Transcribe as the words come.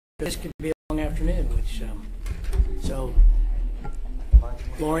This could be a long afternoon, so,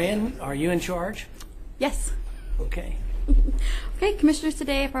 Lorian, are you in charge? Yes. Okay. Okay, Commissioners,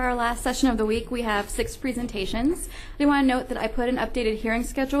 today for our last session of the week, we have 6 presentations. I do want to note that I put an updated hearing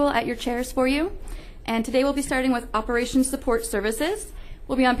schedule at your chairs for you. And today we'll be starting with Operations Support Services.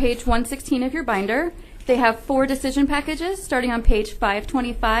 We'll be on page 116 of your binder. They have 4 decision packages starting on page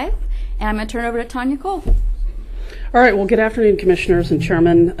 525. And I'm going to turn it over to Tanya Cole. All right, well, good afternoon, Commissioners and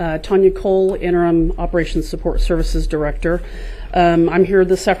Chairman. Tanya Cole, Interim Operations Support Services Director. I'm here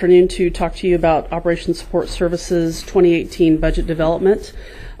this afternoon to talk to you about Operations Support Services 2018 budget development.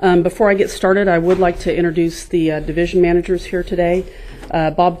 Before I get started, I would like to introduce the division managers here today.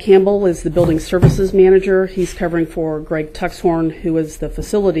 Bob Campbell is the Building Services Manager. He's covering for Greg Tuxhorn, who is the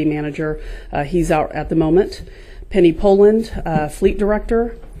Facility Manager. He's out at the moment. Penny Poland, Fleet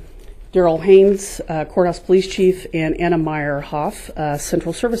Director. Daryl Haynes, Courthouse Police Chief, and Anna Meyer-Hoff,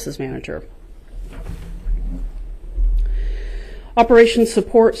 Central Services Manager. Operations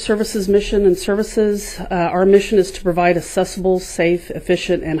Support Services Mission and Services. Our mission is to provide accessible, safe,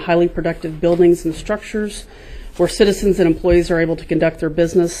 efficient, and highly productive buildings and structures where citizens and employees are able to conduct their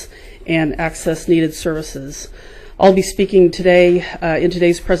business and access needed services. I'll be speaking today in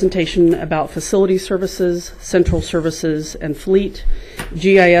today's presentation about facility services, central services, and fleet.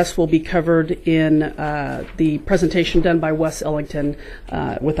 GIS will be covered in the presentation done by Wes Ellington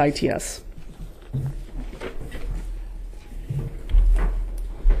with ITS.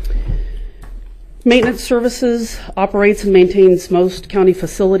 Maintenance Services operates and maintains most county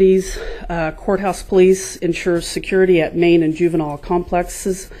facilities. Courthouse Police ensures security at main and juvenile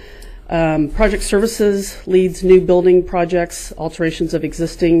complexes. Project Services leads new building projects, alterations of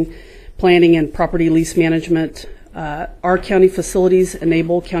existing, planning and property lease management. Our county facilities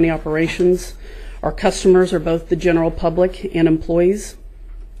enable county operations. Our customers are both the general public and employees.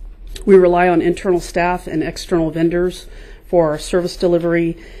 We rely on internal staff and external vendors for our service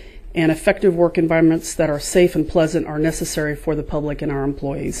delivery, and effective work environments that are safe and pleasant are necessary for the public and our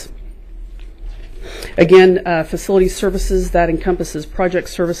employees. Again, facility services, that encompasses project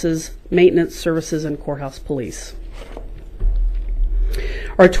services, maintenance services, and courthouse police.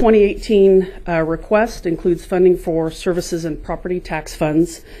 Our 2018 request includes funding for services and property tax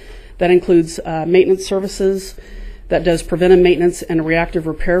funds. That includes maintenance services that does preventive maintenance and reactive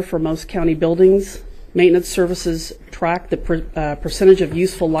repair for most county buildings. Maintenance services track the percentage of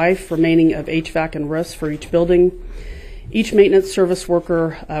useful life remaining of HVAC and roofs for each building. Each maintenance service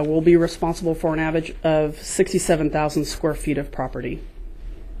worker will be responsible for an average of 67,000 square feet of property.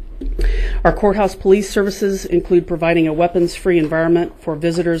 Our courthouse police services include providing a weapons-free environment for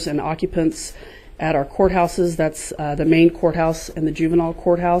visitors and occupants at our courthouses. That's the main courthouse and the juvenile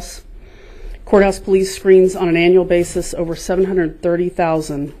courthouse. Courthouse police screens on an annual basis over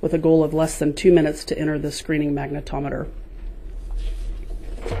 730,000 with a goal of less than 2 minutes to enter the screening magnetometer.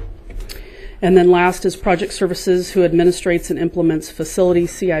 And then last is Project Services, who administrates and implements facility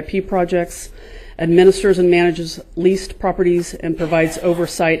CIP projects, administers and manages leased properties, and provides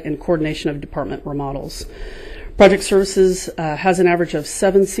oversight and coordination of department remodels. Project Services has an average of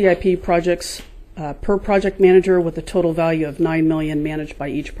 7 CIP projects per project manager with a total value of $9 million managed by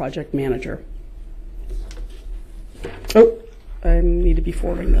each project manager. Oh, I need to be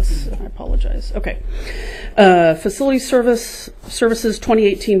forwarding this. I apologize. Okay. Facility Services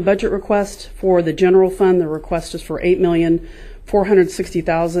 2018 budget request for the general fund. The request is for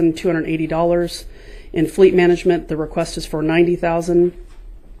 $8,460,280. In fleet management, the request is for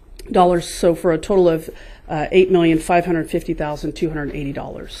 $90,000. So for a total of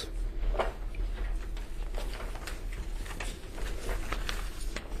 $8,550,280.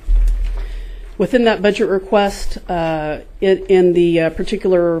 Within that budget request, in the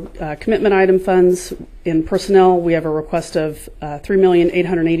particular commitment item funds in personnel, we have a request of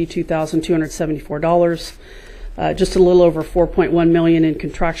 $3,882,274, just a little over $4.1 million in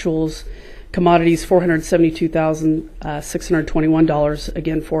contractuals, commodities $472,621,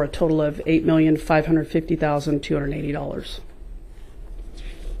 again for a total of $8,550,280.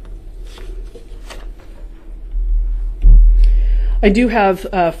 I do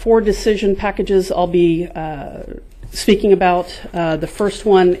have 4 decision packages I'll be speaking about. The first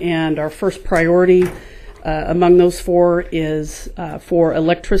one and our first priority among those 4 is for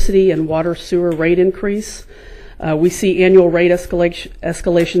electricity and water sewer rate increase. We see annual rate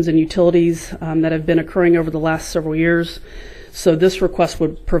escalations in utilities that have been occurring over the last several years. So this request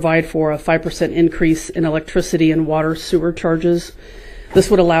would provide for a 5% increase in electricity and water sewer charges. This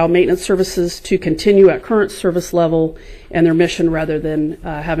would allow maintenance services to continue at current service level and their mission rather than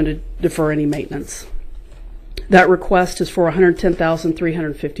having to defer any maintenance. That request is for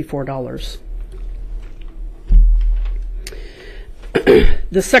 $110,354.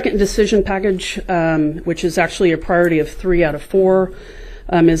 The second decision package, which is actually a priority of 3 out of 4,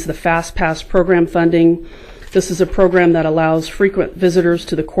 is the Fast Pass program funding. This is a program that allows frequent visitors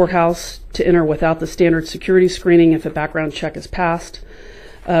to the courthouse to enter without the standard security screening if a background check is passed.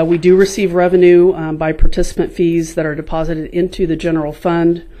 We do receive revenue by participant fees that are deposited into the general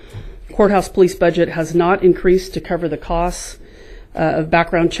fund. Courthouse police budget has not increased to cover the costs of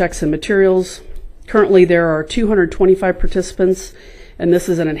background checks and materials. Currently, there are 225 participants, and this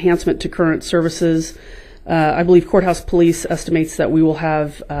is an enhancement to current services. I believe Courthouse Police estimates that we will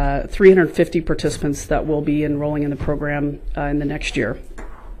have 350 participants that will be enrolling in the program in the next year.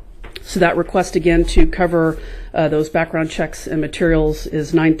 So that request again to cover those background checks and materials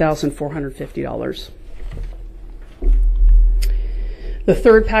is $9,450. The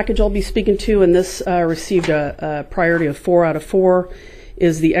third package I'll be speaking to, and this received a priority of 4 out of 4,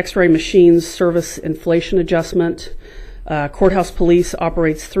 is the X-ray machines service inflation adjustment. Courthouse Police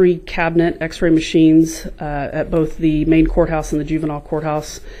operates 3 cabinet X-ray machines at both the main courthouse and the juvenile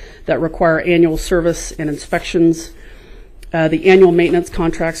courthouse that require annual service and inspections. The annual maintenance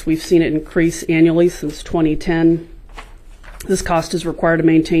contracts, we've seen it increase annually since 2010. This cost is required to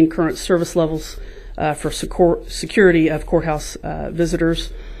maintain current service levels for security of courthouse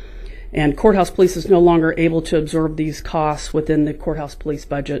visitors. And Courthouse Police is no longer able to absorb these costs within the Courthouse Police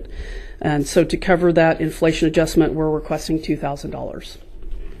budget. And so to cover that inflation adjustment, we're requesting $2,000.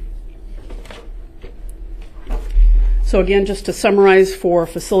 So again, just to summarize, for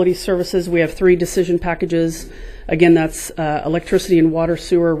facility services, we have 3 decision packages. Again, that's electricity and water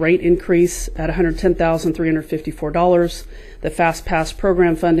sewer rate increase at $110,354, the Fast Pass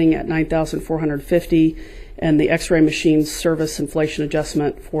program funding at $9,450, and the X-ray machines service inflation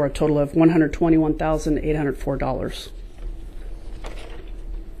adjustment for a total of $121,804.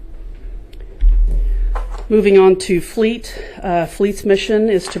 Moving on to Fleet. Fleet's mission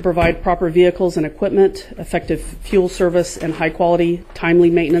is to provide proper vehicles and equipment, effective fuel service, and high-quality,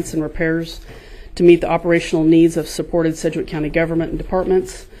 timely maintenance and repairs to meet the operational needs of supported Sedgwick County government and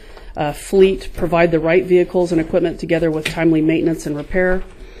departments. Fleet provide the right vehicles and equipment together with timely maintenance and repair.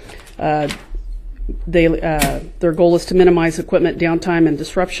 Their goal is to minimize equipment downtime and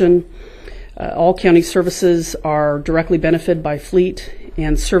disruption. All county services are directly benefited by Fleet,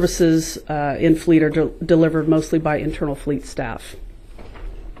 and services in Fleet are delivered mostly by internal Fleet staff.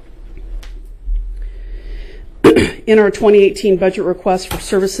 In our 2018 budget request for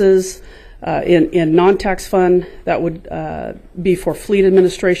services in non-tax fund, that would be for Fleet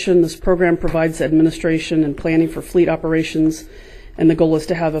administration. This program provides administration and planning for Fleet operations, and the goal is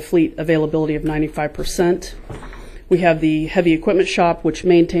to have a Fleet availability of 95%. We have the heavy equipment shop, which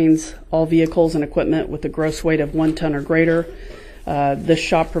maintains all vehicles and equipment with a gross weight of 1 ton or greater. This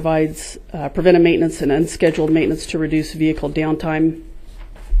shop provides preventive maintenance and unscheduled maintenance to reduce vehicle downtime.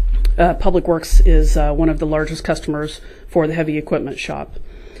 Public Works is one of the largest customers for the heavy equipment shop.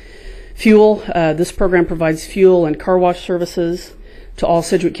 Fuel, this program provides fuel and car wash services to all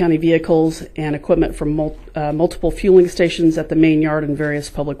Sedgwick County vehicles and equipment from multiple fueling stations at the main yard and various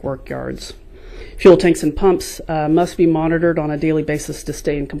public work yards. Fuel tanks and pumps must be monitored on a daily basis to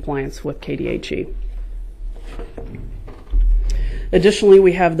stay in compliance with KDHE. Additionally,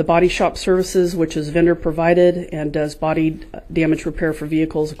 we have the body shop services, which is vendor provided and does body damage repair for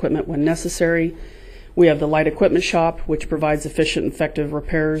vehicles, equipment when necessary. We have the light equipment shop, which provides efficient and effective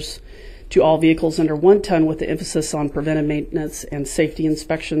repairs to all vehicles under 1 ton with the emphasis on preventive maintenance and safety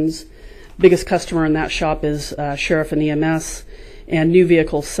inspections. Biggest customer in that shop is Sheriff and EMS, and new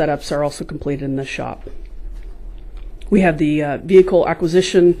vehicle setups are also completed in this shop. We have the vehicle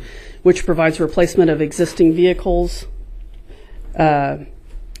acquisition, which provides replacement of existing vehicles,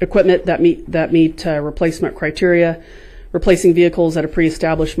 equipment that meet replacement criteria. Replacing vehicles at a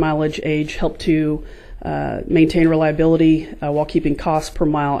pre-established mileage age help to maintain reliability while keeping costs per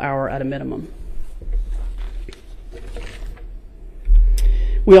mile hour at a minimum.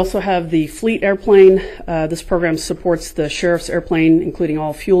 We also have the Fleet airplane. This program supports the Sheriff's airplane, including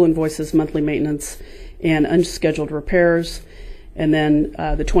all fuel invoices, monthly maintenance, and unscheduled repairs. And then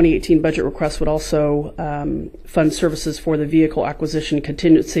the 2018 budget request would also fund services for the vehicle acquisition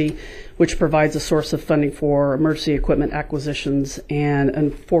contingency, which provides a source of funding for emergency equipment acquisitions and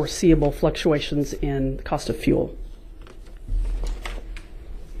unforeseeable fluctuations in cost of fuel.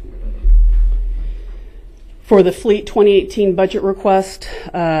 For the Fleet 2018 budget request,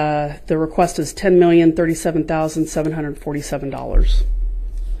 the request is $10,037,747.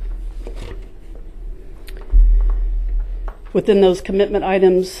 Within those commitment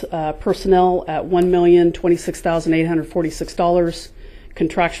items, personnel at $1,026,846,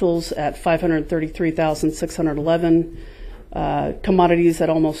 contractuals at $533,611, commodities at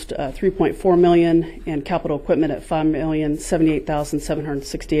almost $3.4 million, and capital equipment at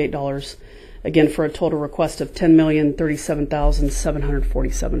 $5,078,768. Again, for a total request of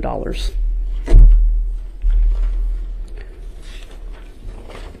 $10,037,747.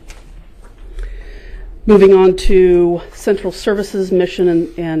 Moving on to Central Services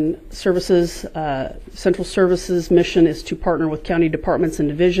mission and services. Central Services mission is to partner with county departments and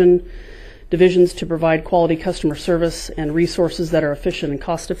divisions to provide quality customer service and resources that are efficient and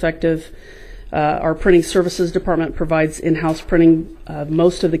cost effective. Our printing services department provides in-house printing of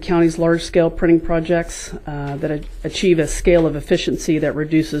most of the county's large-scale printing projects that achieve a scale of efficiency that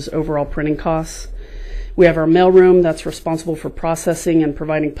reduces overall printing costs. We have our mailroom that's responsible for processing and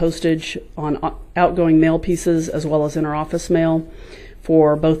providing postage on outgoing mail pieces as well as inter-office mail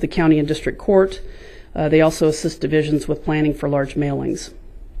for both the county and district court. They also assist divisions with planning for large mailings.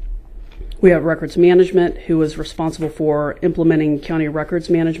 We have records management, who is responsible for implementing county records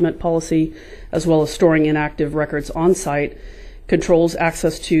management policy as well as storing inactive records on site, controls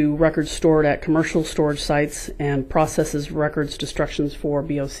access to records stored at commercial storage sites, and processes records destructions for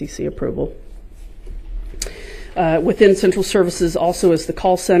BoCC approval. Within Central Services also is the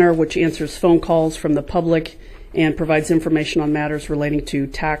call center, which answers phone calls from the public and provides information on matters relating to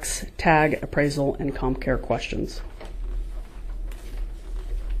tax, tag, appraisal, and CommCare questions.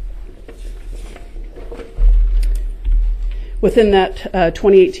 Within that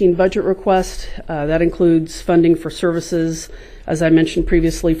 2018 budget request, that includes funding for services, as I mentioned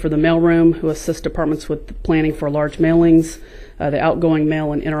previously, for the mailroom, who assists departments with planning for large mailings, the outgoing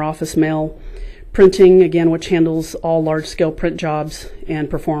mail and inter-office mail. Printing, again, which handles all large-scale print jobs and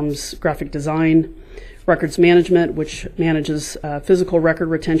performs graphic design. Records management, which manages physical record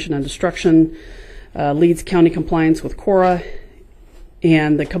retention and destruction, leads county compliance with CORA,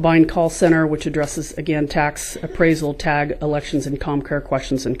 and the combined call center, which addresses, again, tax, appraisal, tag, elections, and CommCare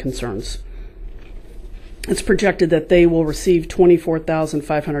questions and concerns. It's projected that they will receive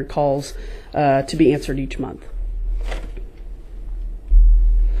 24,500 calls to be answered each month.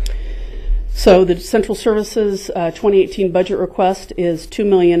 So the Central Services 2018 budget request is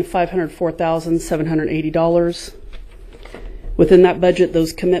 $2,504,780. Within that budget,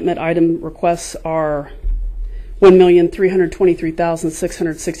 those commitment item requests are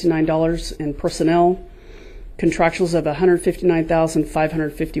 $1,323,669 in personnel, contractuals of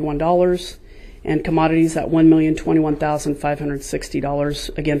 $159,551, and commodities at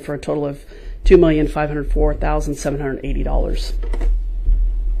 $1,021,560, again for a total of $2,504,780.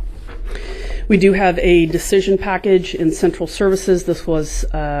 We do have a decision package in Central Services. This was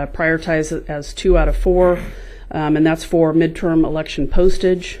prioritized as 2 out of 4, and that's for midterm election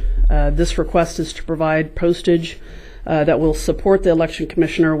postage. This request is to provide postage that will support the election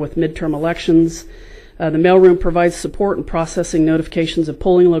commissioner with midterm elections. The mailroom provides support in processing notifications of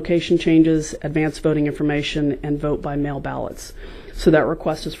polling location changes, advance voting information, and vote by mail ballots. So that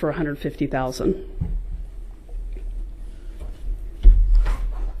request is for $150,000.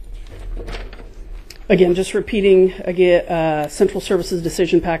 Again, just repeating again, Central Services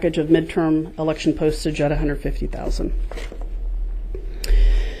decision package of midterm election postage at $150,000.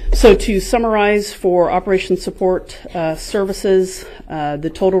 So to summarize, for operation support services, the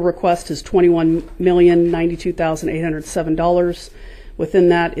total request is $21,092,807. Within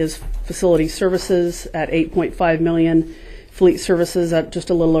that is facility services at $8.5 million, fleet services at just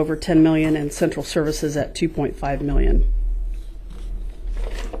a little over $10 million, and central services at $2.5 million.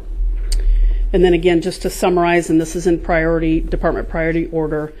 And then again, just to summarize, and this is in department priority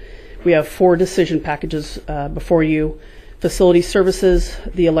order, we have 4 decision packages before you. Facility services,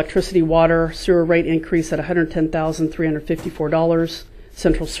 the electricity, water, sewer rate increase at $110,354.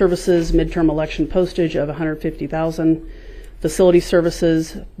 Central services, midterm election postage of $150,000. Facility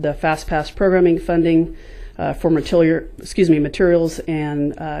services, the Fast Pass programming funding for materials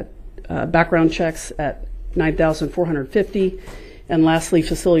and background checks at $9,450. And lastly,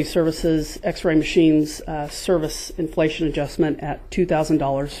 facility services, X-ray machines, service inflation adjustment at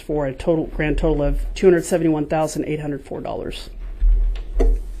 $2,000 for a grand total of $271,804.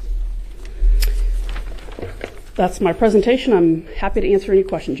 That's my presentation. I'm happy to answer any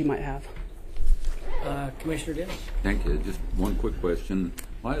questions you might have. Commissioner Dennis? Thank you. Just one quick question.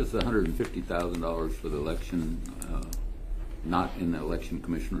 Why is the $150,000 for the election not in the election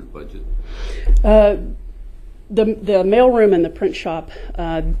commissioner's budget? The mailroom and the print shop,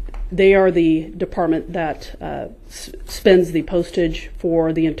 they are the department that spends the postage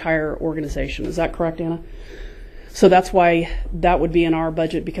for the entire organization. Is that correct, Anna? So that's why that would be in our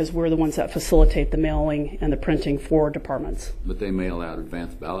budget, because we're the ones that facilitate the mailing and the printing for departments. But they mail out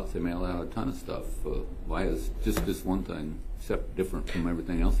advance ballots. They mail out a ton of stuff. Why is just this one thing different from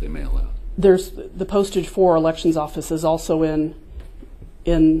everything else they mail out? There's the postage for elections offices also in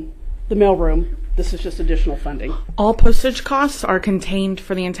the mailroom. This is just additional funding. All postage costs are contained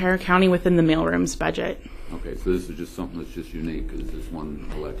for the entire county within the mailroom's budget. Okay, so this is just something that's just unique because this one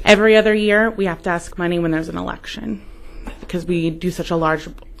election. Every other year, we have to ask money when there's an election because we do such a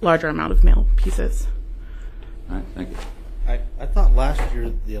larger amount of mail pieces. All right, thank you. I thought last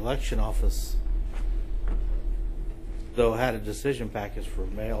year the election office, though, had a decision package for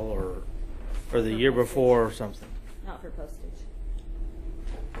mail or the year before or something. Not for postage.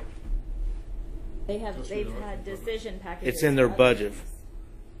 They've had decision packages. It's in their budget.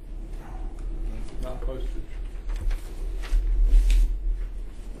 Not postage.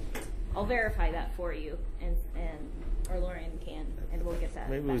 I'll verify that for you, or Lorian can, and we'll get that.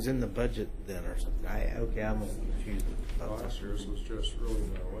 Maybe it was in the budget then or something. Okay, I'm confused. Last year's was just really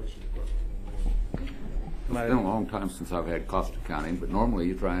the election question. It's been a long time since I've had cost accounting, but normally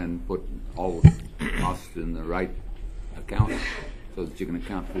you try and put all the costs in the right account so that you can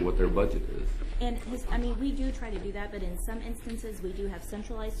account for what their budget is. And we do try to do that, but in some instances we do have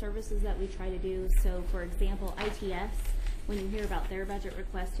centralized services that we try to do. So, for example, ITS, when you hear about their budget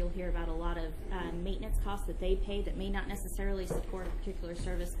request, you'll hear about a lot of maintenance costs that they pay that may not necessarily support a particular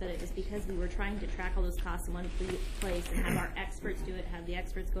service, but it was because we were trying to track all those costs in one place and have our experts do it, have the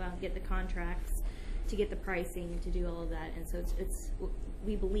experts go out and get the contracts to get the pricing, to do all of that. And so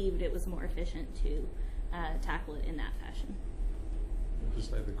we believed it was more efficient to tackle it in that fashion.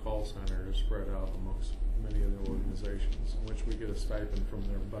 Just like the call center is spread out amongst many of the organizations, in which we get a stipend from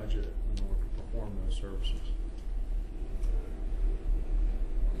their budget in order to perform those services.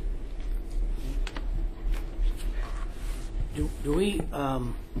 Do we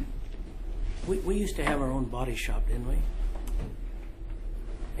used to have our own body shop, didn't we?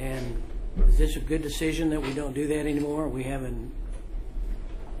 And is this a good decision that we don't do that anymore? We haven't.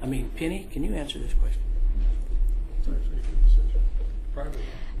 I mean, Penny, can you answer this question? It's actually a good decision. Private.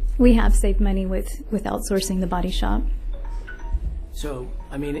 We have saved money with outsourcing the body shop. So,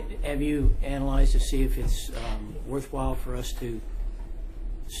 I mean, have you analyzed to see if it's worthwhile for us to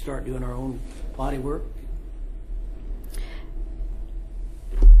start doing our own body work?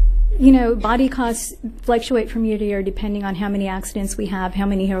 You know, body costs fluctuate from year to year depending on how many accidents we have, how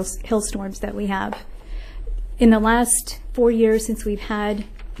many hailstorms that we have. In the last 4 years since we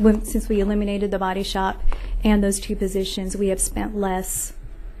eliminated the body shop and those two positions, we have spent less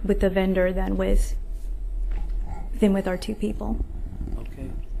with the vendor than with our two people. Okay.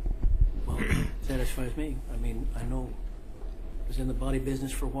 Well, satisfies me. I mean, I know I was in the body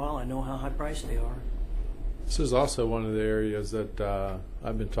business for a while. I know how high priced they are. This is also one of the areas that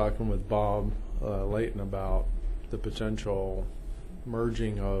I've been talking with Bob Layton about, the potential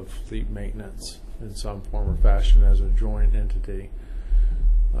merging of fleet maintenance in some form or fashion as a joint entity.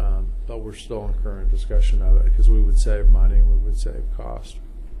 But we're still in current discussion of it because we would save money, we would save cost.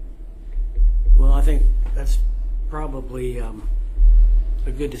 Well, I think that's probably a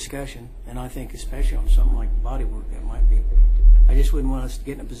good discussion, and I think especially on something like body work, that might be. I just wouldn't want us to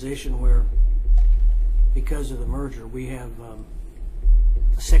get in a position where, because of the merger, we have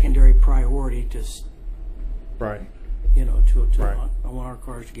a secondary priority to, Right. you know, to Right. I want our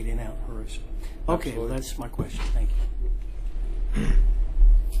cars to get in and out hurries. Okay, Absolutely. well, that's my question. Thank you.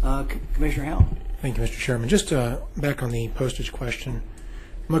 Commissioner Howell. Thank you, Mr. Chairman. Just back on the postage question,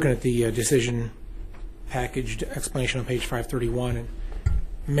 I'm looking at the decision packaged explanation on page 531. It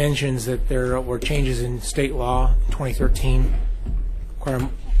mentions that there were changes in state law in 2013,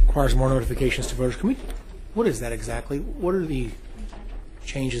 requires more notifications to voters. What is that exactly? What are the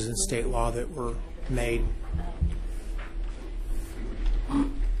changes in state law that were made?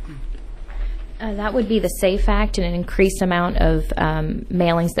 That would be the SAFE Act and an increased amount of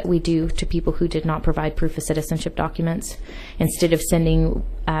mailings that we do to people who did not provide proof of citizenship documents. Instead of sending,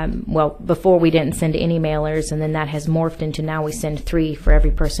 before we didn't send any mailers, and then that has morphed into now we send 3 for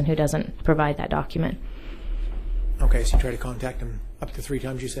every person who doesn't provide that document. Okay, so you try to contact them up to 3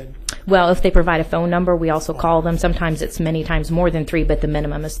 times, you said? Well, if they provide a phone number, we also call them. Sometimes it's many times more than 3, but the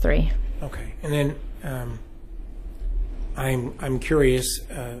minimum is 3. Okay, and then I'm curious.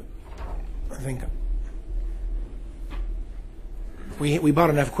 I think we bought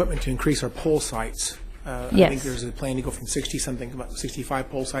enough equipment to increase our poll sites. Yes. I think there's a plan to go from 60-something, about 65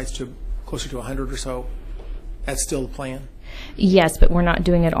 poll sites to closer to 100 or so. That's still the plan? Yes, but we're not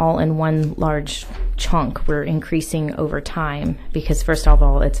doing it all in one large chunk. We're increasing over time because, first of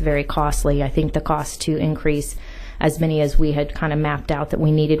all, it's very costly. I think the cost to increase as many as we had kind of mapped out that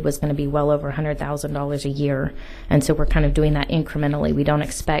we needed was going to be well over $100,000 a year. And so we're kind of doing that incrementally. We don't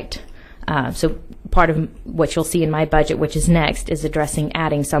expect, so part of what you'll see in my budget, which is next, is addressing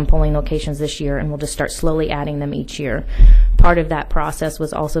adding some polling locations this year, and we'll just start slowly adding them each year. Part of that process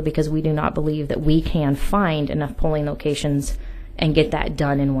was also because we do not believe that we can find enough polling locations and get that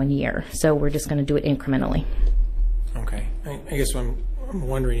done in 1 year. So we're just going to do it incrementally. Okay. I guess what I'm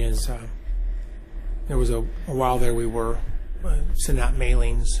wondering is, there was a while there we were sending out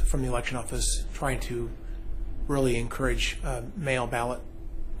mailings from the election office trying to really encourage mail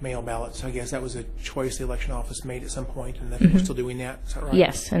ballots. I guess that was a choice the election office made at some point, and that we're still doing that. Is that right?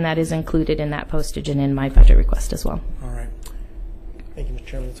 Yes, and that is included in that postage and in my budget request as well. All right. Thank you, Mr.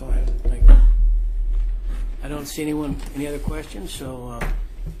 Chairman. That's all I have. Thank you. I don't see any other questions, so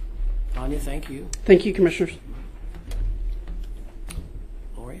Tanya, thank you. Thank you, Commissioners.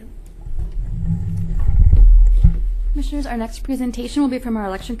 Lorian? Commissioners, our next presentation will be from our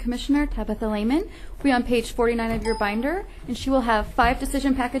election commissioner, Tabitha Lehman. We'll be on page 49 of your binder, and she will have 5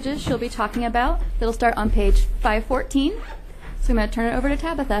 decision packages she'll be talking about. That'll start on page 514. So I'm going to turn it over to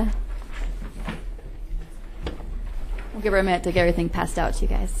Tabitha. We'll give her a minute to get everything passed out to you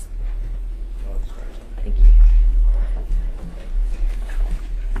guys. Thank you.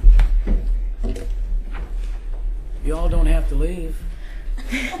 You all don't have to leave.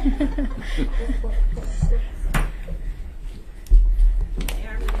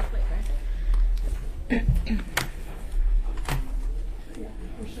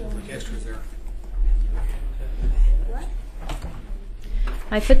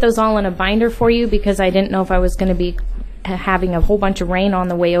 I put those all in a binder for you because I didn't know if I was going to be having a whole bunch of rain on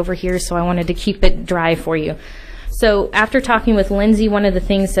the way over here, so I wanted to keep it dry for you. So after talking with Lindsay, one of the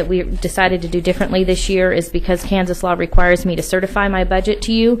things that we decided to do differently this year is because Kansas law requires me to certify my budget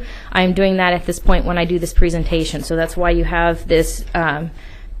to you, I'm doing that at this point when I do this presentation. So that's why you have this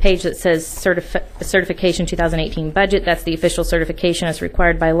page that says Certification 2018 Budget. That's the official certification as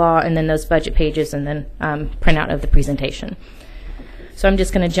required by law, and then those budget pages, and then printout of the presentation. So I'm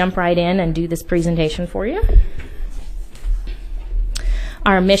just going to jump right in and do this presentation for you.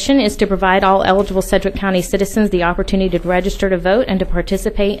 Our mission is to provide all eligible Sedgwick County citizens the opportunity to register to vote and to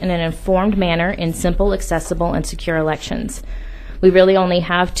participate in an informed manner in simple, accessible, and secure elections. We really only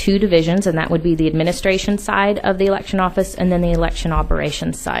have 2 divisions, and that would be the administration side of the election office and then the election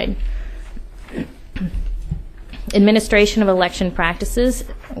operations side. Administration of election practices,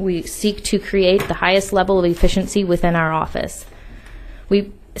 we seek to create the highest level of efficiency within our office.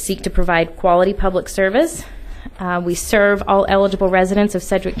 We seek to provide quality public service. We serve all eligible residents of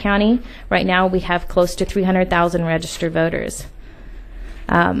Sedgwick County. Right now we have close to 300,000 registered voters.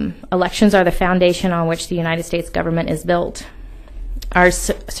 Elections are the foundation on which the United States government is built. Our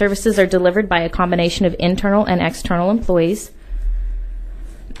services are delivered by a combination of internal and external employees.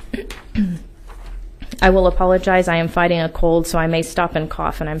 I will apologize, I am fighting a cold, so I may stop and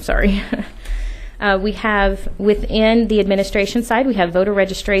cough, and I'm sorry. We have, within the administration side, we have voter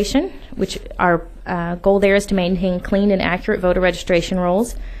registration, which our goal there is to maintain clean and accurate voter registration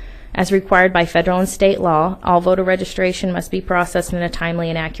rolls. As required by federal and state law, all voter registration must be processed in a timely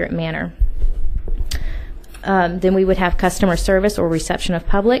and accurate manner. Then we would have customer service or reception of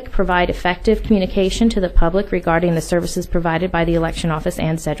public, provide effective communication to the public regarding the services provided by the election office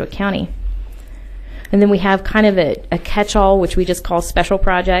and Sedgwick County. And then we have kind of a catch-all, which we just call special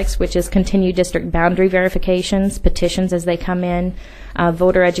projects, which is continued district boundary verifications, petitions as they come in,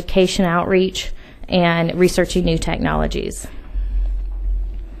 voter education outreach, and researching new technologies.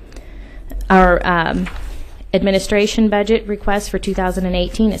 Our administration budget request for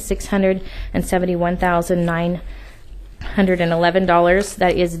 2018 is $671,911.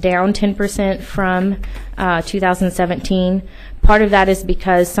 That is down 10% from 2017. Part of that is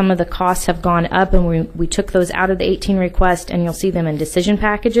because some of the costs have gone up, and we took those out of the 18 request, and you'll see them in decision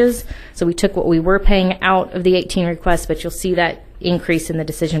packages. So we took what we were paying out of the 18 requests, but you'll see that increase in the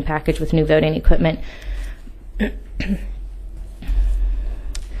decision package with new voting equipment.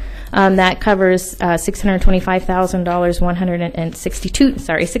 That covers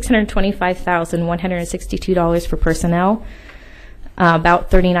 $625,162 for personnel,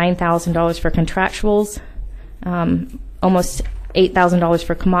 about $39,000 for contractuals, almost $8,000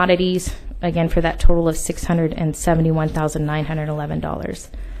 for commodities, again for that total of $671,911.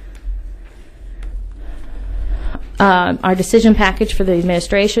 Our decision package for the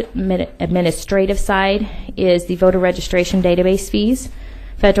administrative side is the voter registration database fees.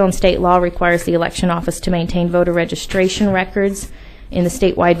 Federal and state law requires the election office to maintain voter registration records in the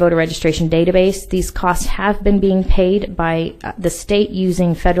statewide voter registration database. These costs have been being paid by the state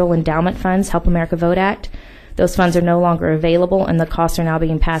using federal endowment funds, Help America Vote Act. Those funds are no longer available, and the costs are now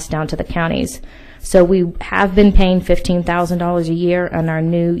being passed down to the counties. So we have been paying $15,000 a year, and our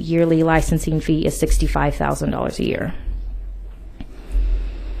new yearly licensing fee is $65,000 a year.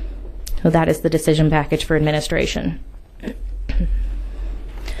 So that is the decision package for administration.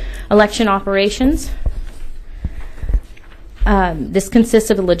 Election operations. This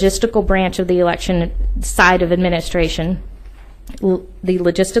consists of the logistical branch of the election side of administration, the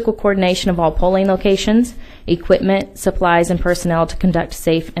logistical coordination of all polling locations, equipment, supplies, and personnel to conduct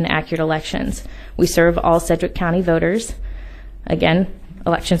safe and accurate elections. We serve all Sedgwick County voters. Again,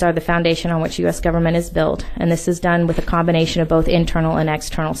 elections are the foundation on which U.S. government is built, and this is done with a combination of both internal and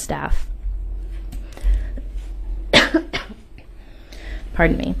external staff.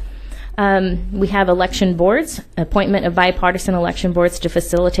 Pardon me. We have election boards, appointment of bipartisan election boards to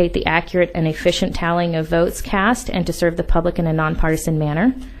facilitate the accurate and efficient tallying of votes cast and to serve the public in a nonpartisan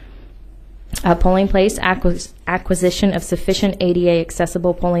manner. Polling place acquisition of sufficient ADA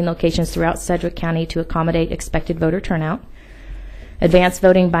accessible polling locations throughout Sedgwick County to accommodate expected voter turnout. Advanced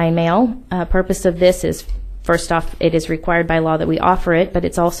voting by mail. Purpose of this is, first off, it is required by law that we offer it, but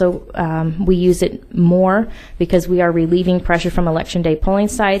it's also, we use it more because we are relieving pressure from Election Day polling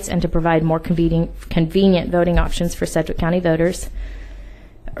sites and to provide more convenient voting options for Sedgwick County voters.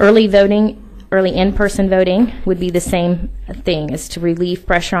 Early voting, early in-person voting would be the same thing, is to relieve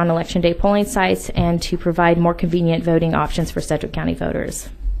pressure on Election Day polling sites and to provide more convenient voting options for Sedgwick County voters.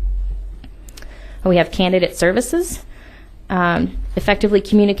 We have candidate services. Effectively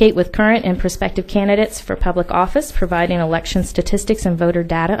communicate with current and prospective candidates for public office, providing election statistics and voter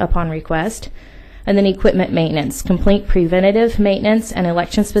data upon request. And then equipment maintenance, complete preventative maintenance and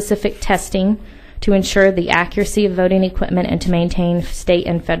election-specific testing to ensure the accuracy of voting equipment and to maintain state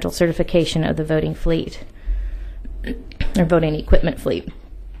and federal certification of the voting fleet, or voting equipment fleet.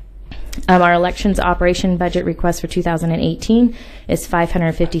 Our elections operation budget request for 2018 is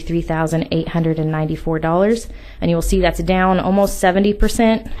 $553,894, and you will see that's down almost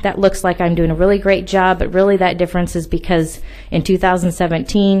 70%. That looks like I'm doing a really great job, but really that difference is because in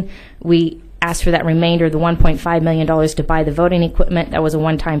 2017 we asked for that remainder, the $1.5 million, to buy the voting equipment. That was a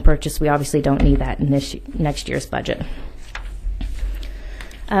one-time purchase. We obviously don't need that in this next year's budget.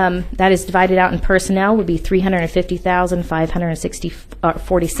 That is divided out in personnel would be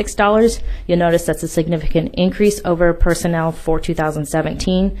 $350,546. You'll notice that's a significant increase over personnel for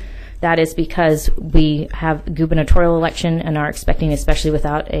 2017. That is because we have gubernatorial election and are expecting, especially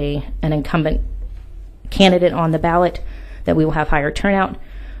without an incumbent candidate on the ballot, that we will have higher turnout.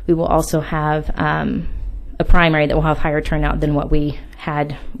 We will also have a primary that will have higher turnout than what we are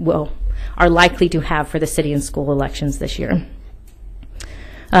likely to have for the city and school elections this year.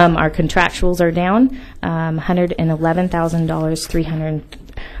 Our contractuals are down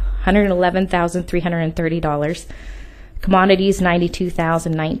 $111,330. Commodities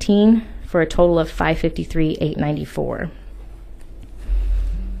 $92,019 for a total of $553,894.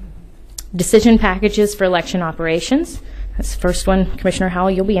 Decision packages for election operations. This first one, Commissioner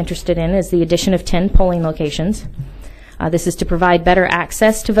Howell, you'll be interested in, is the addition of 10 polling locations. This is to provide better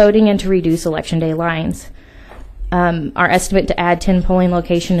access to voting and to reduce election day lines. Our estimate to add 10 polling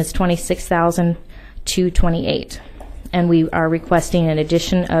location is $26,228, and we are requesting an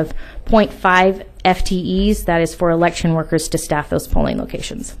addition of 0.5 FTEs, that is for election workers to staff those polling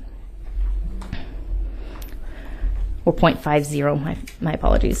locations. Or 0.50, my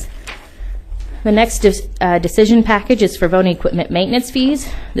apologies. The next decision package is for voting equipment maintenance fees.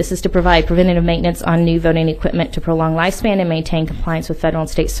 This is to provide preventative maintenance on new voting equipment to prolong lifespan and maintain compliance with federal and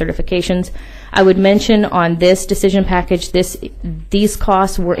state certifications. I would mention on this decision package, these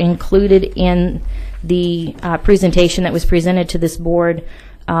costs were included in the presentation that was presented to this board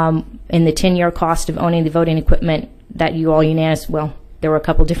in the 10-year cost of owning the voting equipment that you all there were a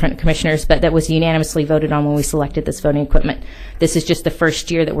couple different commissioners, but that was unanimously voted on when we selected this voting equipment. This is just the first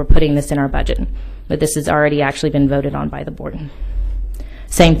year that we're putting this in our budget, but this has already actually been voted on by the board.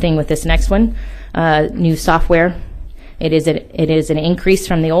 Same thing with this next one, new software. It is an increase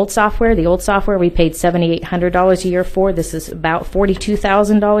from the old software. The old software we paid $7,800 a year for. This is about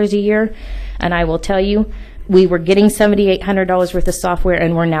 $42,000 a year, and I will tell you, we were getting $7,800 worth of software,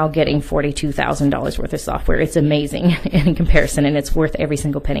 and we're now getting $42,000 worth of software. It's amazing in comparison, and it's worth every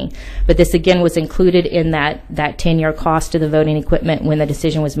single penny. But this, again, was included in that 10-year cost of the voting equipment when the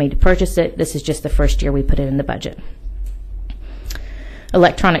decision was made to purchase it. This is just the first year we put it in the budget.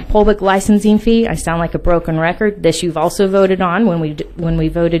 Electronic poll book licensing fee. I sound like a broken record. This you've also voted on when we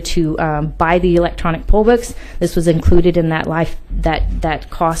voted to buy the electronic poll books. This was included in that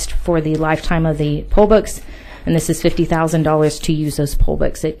cost for the lifetime of the poll books. and this is $50,000 to use those poll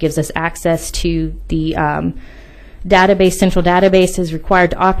books. It gives us access to the database. Central database is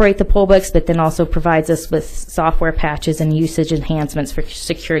required to operate the poll books, but then also provides us with software patches and usage enhancements for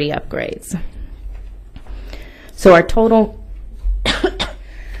security upgrades. So our total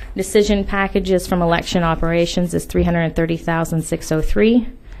decision packages from election operations is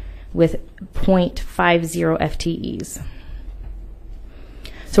 $330,603 with 0.50 FTEs.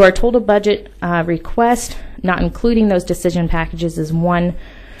 So our total budget request, not including those decision packages, is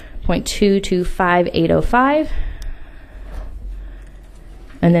 $1.225805.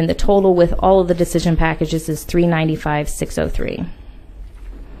 And then the total with all of the decision packages is $395,603.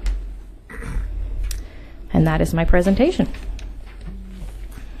 And that is my presentation.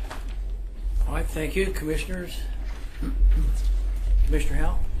 All right, thank you, Commissioners. Commissioner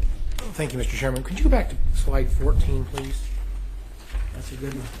Howell? Thank you, Mr. Chairman. Could you go back to slide 14, please? That's a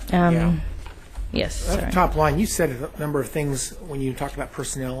good one. Yeah. Yes. At the Sorry. top line, you said a number of things when you talked about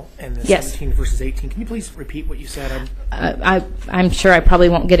personnel and the Yes. 17 versus 18. Can you please repeat what you said? I'm sure I probably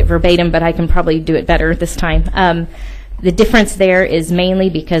won't get it verbatim, but I can probably do it better this time. The difference there is mainly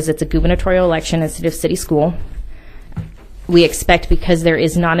because it's a gubernatorial election instead of city school. We expect, because there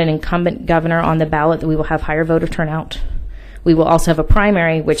is not an incumbent governor on the ballot, that we will have higher voter turnout. We will also have a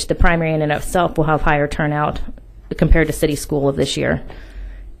primary, which the primary in and of itself will have higher turnout compared to city school of this year,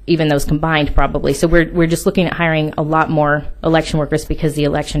 even those combined probably. So we're just looking at hiring a lot more election workers because the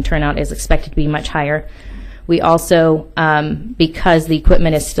election turnout is expected to be much higher. We also, because the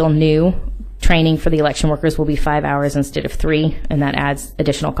equipment is still new, training for the election workers will be 5 hours instead of 3, and that adds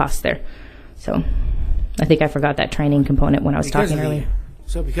additional costs there. So I think I forgot that training component when I was talking earlier.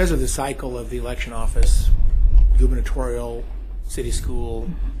 So because of the cycle of the election office, gubernatorial, city school,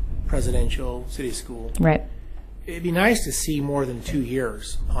 presidential, city school, Right. it'd be nice to see more than 2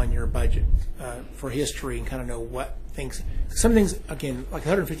 years on your budget for history and kind of know what things. Some things, again, like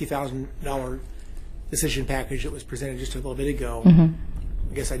 $150,000 decision package that was presented just a little bit ago.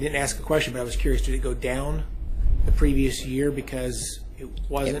 I guess I didn't ask a question, but I was curious, did it go down the previous year because it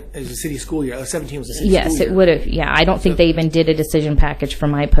wasn't, it was a city school year? 17 was a city school year. Yes, it would have. Yeah, I don't think they even did a decision package for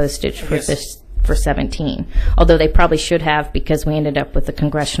my postage for this for 17, although they probably should have, because we ended up with a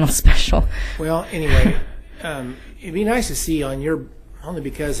congressional special. Well, anyway, it'd be nice to see on your, only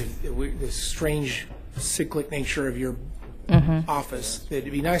because of the strange cyclic nature of your office, that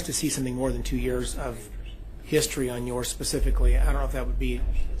it'd be nice to see something more than 2 years of history on yours specifically. I don't know if that would be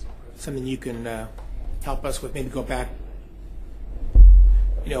something you can help us with, maybe go back.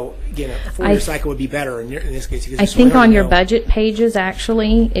 You know, again, a 4-year cycle would be better in this case. I think on your budget pages,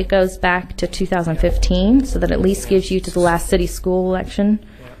 actually, it goes back to 2015, so that at least gives you to the last city school election.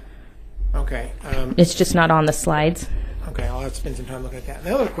 Yeah. Okay. It's just not on the slides. Okay, I'll have to spend some time looking at that.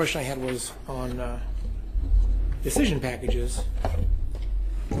 The other question I had was on decision packages.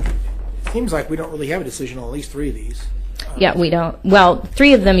 It seems like we don't really have a decision on at least 3 of these. Yeah, we don't. Well,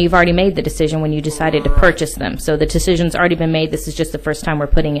 3 of them you've already made the decision when you decided to purchase them. So the decision's already been made. This is just the first time we're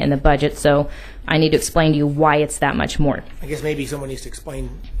putting it in the budget. So I need to explain to you why it's that much more. I guess maybe someone needs to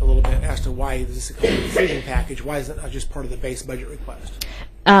explain a little bit as to why this is called a decision package. Why is it not just part of the base budget request?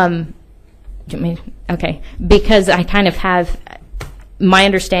 Okay, because I kind of have my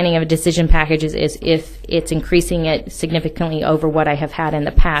understanding of a decision package is if it's increasing it significantly over what I have had in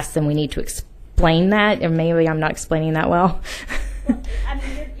the past, then we need to explain that, or maybe I'm not explaining that well. I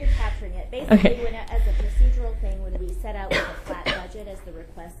mean, you're capturing it. Basically, when as a procedural thing, when we set out with a flat budget as the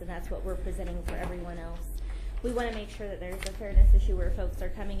request, and that's what we're presenting for everyone else, we want to make sure that there's a fairness issue where folks are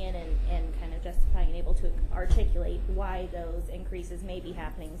coming in and kind of justifying and able to articulate why those increases may be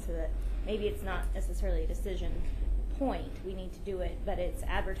happening, so that maybe it's not necessarily a decision point. We need to do it, but it's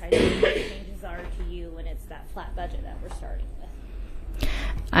advertising what the changes are to you, and it's that flat budget that we're starting with.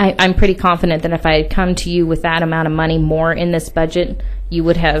 I'm pretty confident that if I had come to you with that amount of money more in this budget, you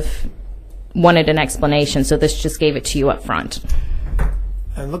would have wanted an explanation. So this just gave it to you up front.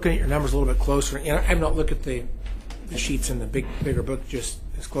 And looking at your numbers a little bit closer, and I have not looked at the sheets in the bigger book just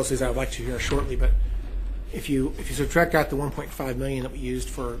as closely as I would like to here shortly, but if you subtract out the $1.5 million that we used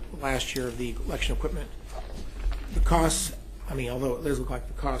for last year of the election equipment, the costs, I mean, although it does look like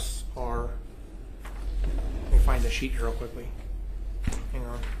the costs are, let me find the sheet here real quickly. Hang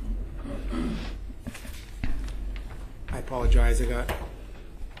on. I apologize. I got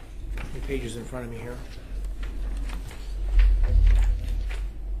the pages in front of me here.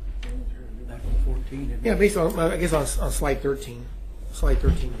 Yeah, based on, I guess on slide 13. Slide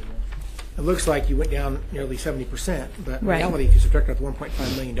 13. It looks like you went down nearly 70%, but in reality, if you subtract out the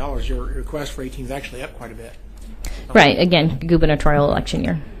 $1.5 million, your request for 18 is actually up quite a bit. Right. Again, gubernatorial election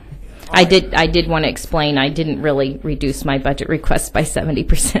year. I did want to explain, I didn't really reduce my budget request by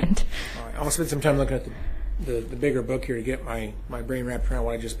 70%. All right. I'll spend some time looking at the bigger book here to get my brain wrapped around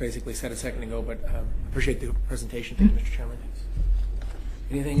what I just basically said a second ago, but appreciate the presentation. Thank you, Mr. Chairman.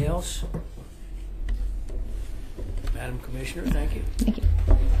 Anything else? Madam Commissioner, thank you. Thank you.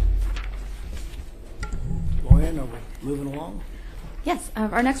 Lauren, are we moving along? Yes,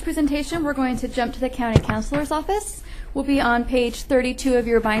 our next presentation, we're going to jump to the County Counselor's Office. We'll be on page 32 of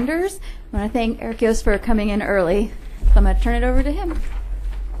your binders. I want to thank Eric Yost for coming in early. So I'm going to turn it over to him.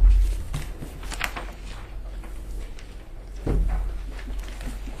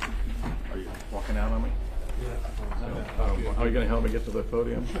 Are you walking out on me? Yeah. Are you going to help me get to the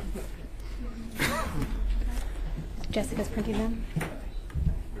podium? Jessica's printing them.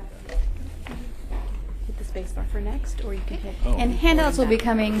 Hit the space bar for next, or you can hit. Oh. And handouts will be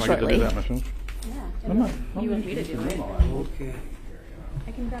coming Do I get to shortly. do that myself? You want me to do it? Okay.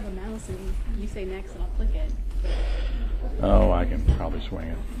 I can grab a mouse and you say next and I'll click it. Oh, I can probably swing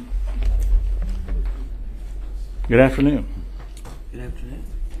it. Good afternoon. Good afternoon.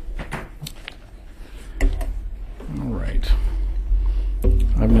 All right.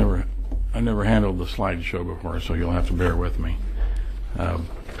 I've never handled the slideshow before, so you'll have to bear with me.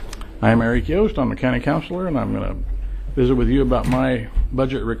 I'm Eric Yost. I'm the county counselor, and I'm going to visit with you about my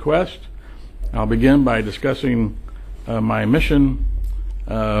budget request. I'll begin by discussing my mission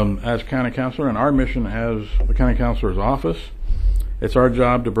as county counselor and our mission as the county counselor's office. It's our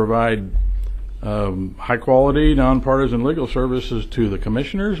job to provide high quality, nonpartisan legal services to the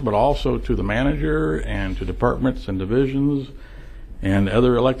commissioners, but also to the manager and to departments and divisions and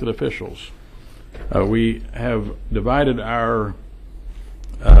other elected officials. We have divided our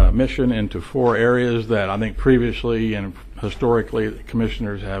mission into 4 areas that I think previously and historically the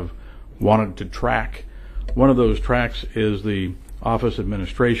commissioners have wanted to track. One of those tracks is the office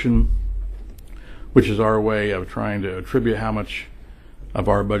administration, which is our way of trying to attribute how much of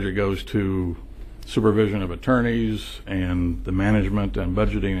our budget goes to supervision of attorneys and the management and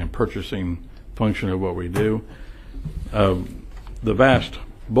budgeting and purchasing function of what we do. The vast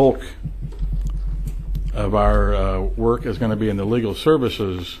bulk of our work is going to be in the legal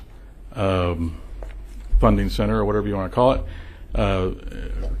services funding center, or whatever you want to call it.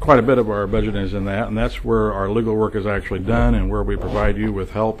 Quite a bit of our budget is in that, and that's where our legal work is actually done and where we provide you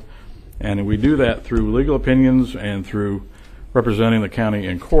with help. And we do that through legal opinions and through representing the county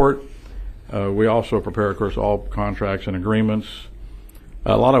in court. We also prepare, of course, all contracts and agreements.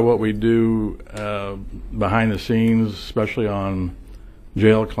 A lot of what we do behind the scenes, especially on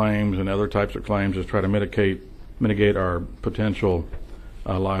jail claims and other types of claims, is try to mitigate our potential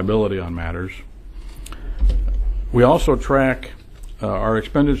liability on matters. We also track our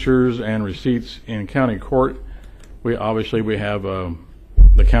expenditures and receipts in county court. We have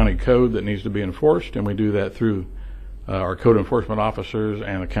the county code that needs to be enforced, and we do that through our code enforcement officers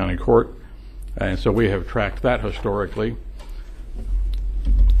and the county court. And so we have tracked that historically.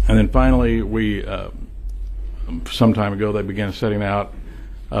 And then finally, we some time ago they began setting out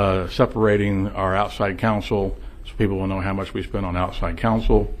separating our outside counsel so people will know how much we spend on outside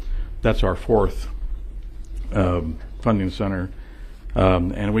counsel. That's our 4th funding center.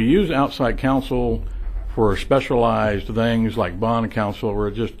 And we use outside counsel for specialized things like bond counsel, where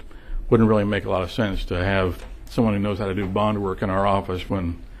it just wouldn't really make a lot of sense to have someone who knows how to do bond work in our office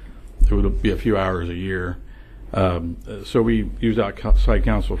when it would be a few hours a year. So we use outside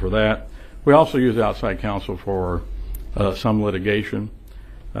counsel for that. We also use outside counsel for some litigation.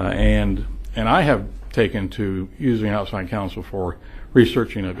 And I have taken to using outside counsel for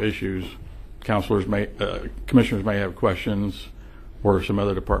researching of issues. Commissioners may have questions, or some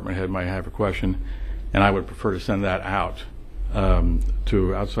other department head might have a question, and I would prefer to send that out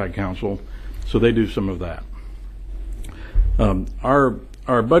to outside counsel. So they do some of that.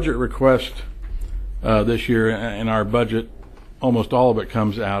 Our budget request this year, and our budget, almost all of it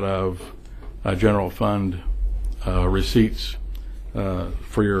comes out of general fund receipts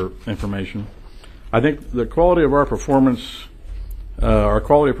for your information. I think the quality of our performance,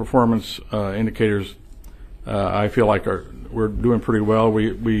 indicators, I feel like we're doing pretty well.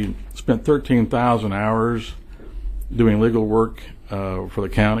 We spent 13,000 hours doing legal work for the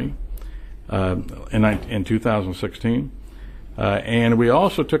county in 2016. And we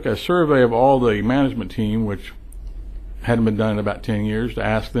also took a survey of all the management team, which hadn't been done in about 10 years, to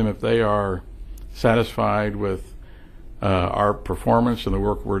ask them if they are satisfied with our performance and the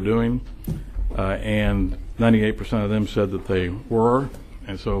work we're doing. And 98% of them said that they were.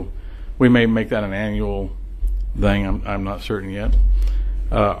 And so we may make that an annual thing. I'm not certain yet.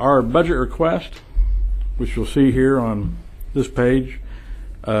 Our budget request, which you'll see here on this page,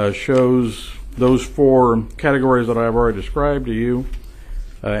 shows those 4 categories that I've already described to you,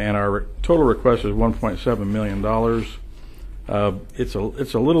 and our total request is $1.7 million. It's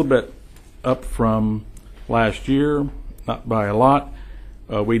a little bit up from last year, not by a lot.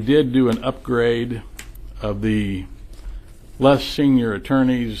 We did do an upgrade of the less senior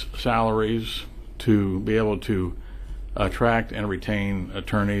attorneys' salaries to be able to attract and retain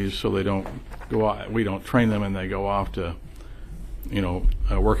attorneys, so they don't go off, we don't train them and they go off to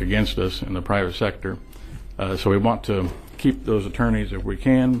work against us in the private sector. So we want to keep those attorneys if we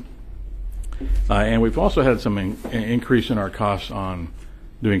can. And we've also had some increase in our costs on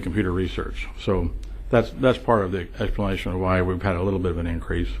doing computer research. So that's part of the explanation of why we've had a little bit of an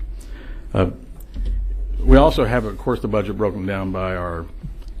increase. We also have, of course, the budget broken down by our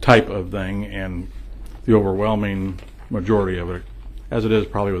type of thing, and the overwhelming majority of it, as it is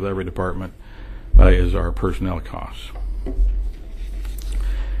probably with every department, is our personnel costs.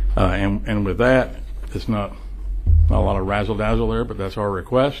 And with that, it's not a lot of razzle-dazzle there, but that's our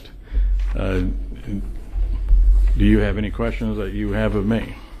request. Do you have any questions that you have of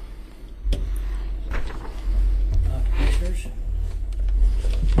me? Commissioners?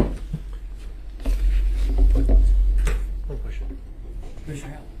 One question.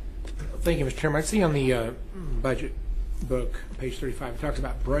 Commissioner Howell? Thank you, Mr. Chairman. I see on the budget book, page 35, it talks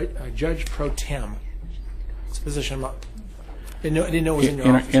about Judge Pro Tem. It's a position I didn't know it was in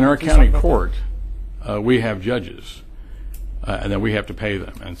your office. In our county court, we have judges, and then we have to pay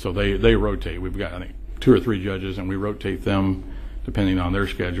them, and so they rotate. We've got, I think, 2 or 3 judges, and we rotate them depending on their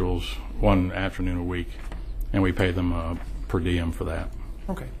schedules, 1 afternoon a week, and we pay them per diem for that.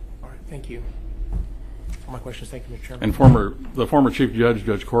 Okay. All right. Thank you. All my questions. Thank you, Mr. Chairman. And the former chief judge,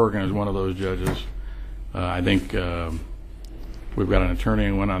 Judge Corrigan, is one of those judges. I think we've got an attorney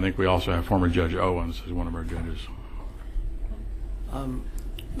in one. I think we also have former Judge Owens as one of our judges.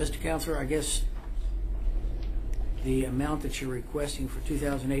 Mr. Counselor, I guess the amount that you're requesting for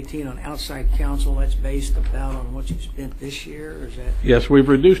 2018 on outside counsel, that's based about on what you've spent this year, or is that? Yes, we've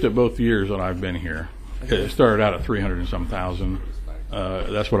reduced it both years that I've been here. Okay. It started out at 300 and some thousand.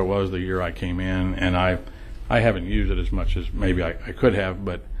 That's what it was the year I came in, and I haven't used it as much as maybe I could have,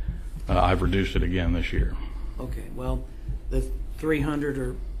 but I've reduced it again this year. Okay. Well, the 300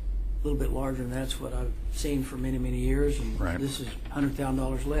 or a little bit larger than that's what I've seen for many, many years, and right. This is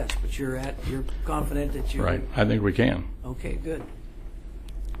 $100,000 less, but you're confident that you're... Right, I think we can. Okay, good.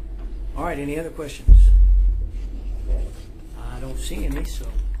 All right, any other questions? I don't see any, so...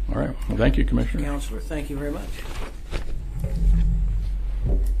 All right, well, thank you, Commissioner. Counselor, thank you very much.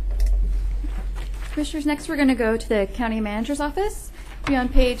 Commissioners, next we're going to go to the county manager's office. Be on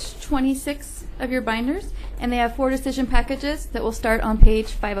page 26 of your binders, and they have 4 decision packages that will start on page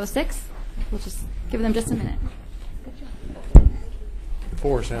 506. We'll just give them just a minute.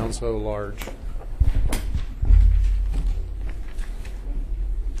 4 sounds so large.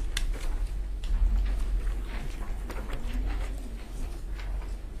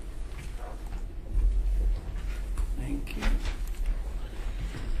 Thank you.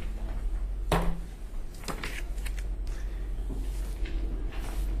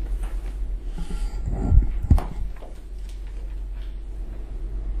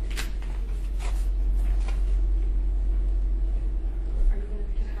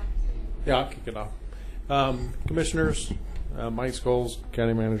 Yeah, I'll kick it off. Commissioners, Mike Scholes,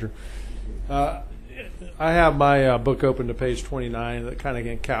 County Manager. I have my book open to page 29 that kind of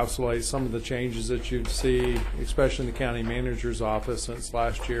encapsulates some of the changes that you'd see, especially in the County Manager's office since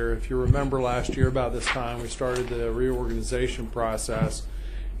last year. If you remember last year about this time, we started the reorganization process,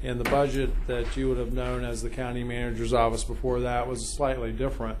 and the budget that you would have known as the County Manager's office before that was slightly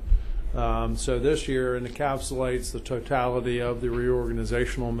different. So this year it encapsulates the totality of the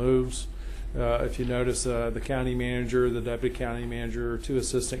reorganizational moves. If you notice, the county manager, the deputy county manager, 2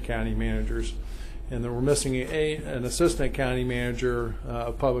 assistant county managers, and then we're missing an assistant county manager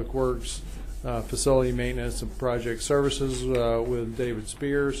of public works, facility maintenance and project services with David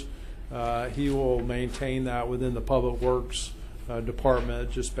Spears. He will maintain that within the public works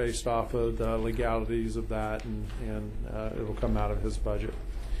department just based off of the legalities of that, and it'll come out of his budget.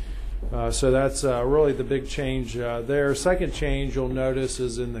 So that's really the big change there. Second change you'll notice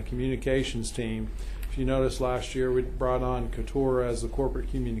is in the communications team. If you notice last year we brought on Couture as the corporate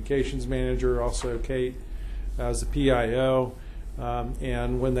communications manager, also Kate as the PIO.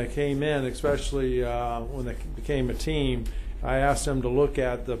 And when they came in, especially when they became a team, I asked them to look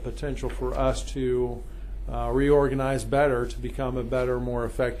at the potential for us to reorganize better to become a better, more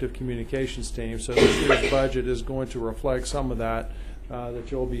effective communications team. So this year's budget is going to reflect some of that.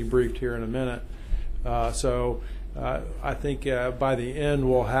 That you'll be briefed here in a minute. So I think by the end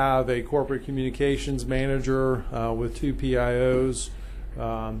we'll have a corporate communications manager with 2 PIOs,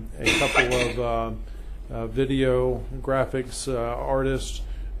 a couple of video graphics artists,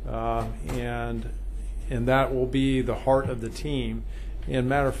 and that will be the heart of the team. And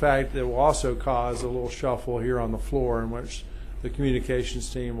matter of fact, it will also cause a little shuffle here on the floor, in which the communications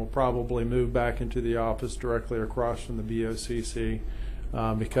team will probably move back into the office directly across from the BoCC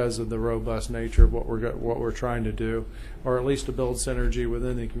because of the robust nature of what we're trying to do, or at least to build synergy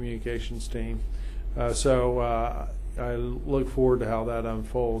within the communications team. So I look forward to how that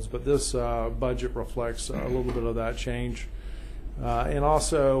unfolds. But this budget reflects a little bit of that change. And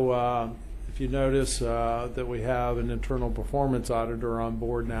also, if you notice that we have an internal performance auditor on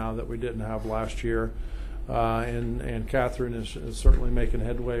board now that we didn't have last year. And Catherine is certainly making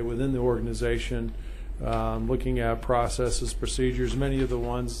headway within the organization, looking at processes, procedures, many of the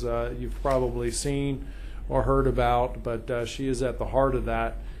ones you've probably seen or heard about, but she is at the heart of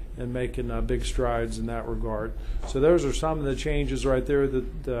that and making big strides in that regard. So those are some of the changes right there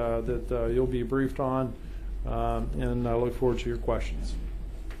that you'll be briefed on, and I look forward to your questions.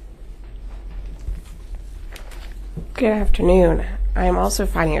 Good afternoon. I am also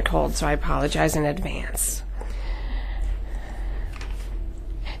fighting a cold, so I apologize in advance.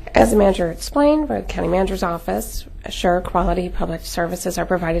 As the manager explained, we're the County Manager's Office. Assure quality public services are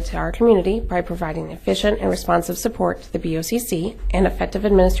provided to our community by providing efficient and responsive support to the BoCC and effective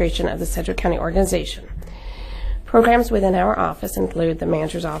administration of the Sedgwick County organization. Programs within our office include the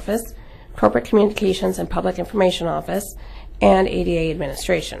Manager's Office, Corporate Communications and Public Information Office, and ADA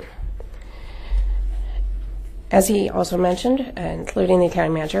Administration. As he also mentioned, including the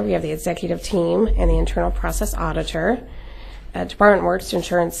County Manager, we have the executive team and the internal process auditor. Department works to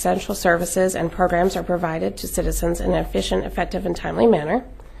ensure essential services and programs are provided to citizens in an efficient, effective, and timely manner.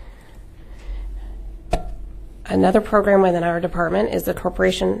 Another program within our department is the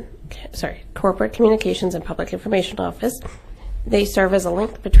Corporate Communications and Public Information Office. They serve as a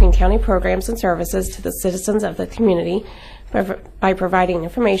link between county programs and services to the citizens of the community by providing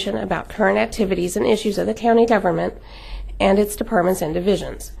information about current activities and issues of the county government and its departments and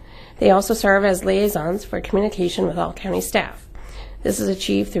divisions. They also serve as liaisons for communication with all county staff. This is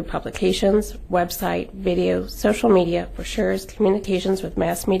achieved through publications, website, video, social media, brochures, communications with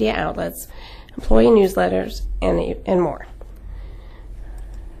mass media outlets, employee newsletters, and more.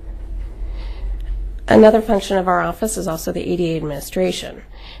 Another function of our office is also the ADA administration.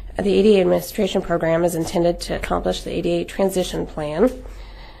 The ADA administration program is intended to accomplish the ADA transition plan.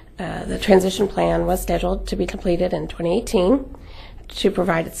 The transition plan was scheduled to be completed in 2018 to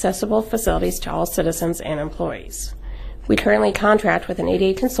provide accessible facilities to all citizens and employees. We currently contract with an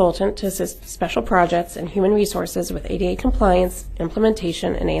ADA consultant to assist special projects and human resources with ADA compliance,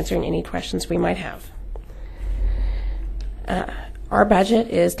 implementation, and answering any questions we might have. Our budget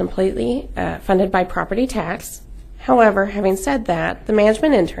is completely funded by property tax. However, having said that, the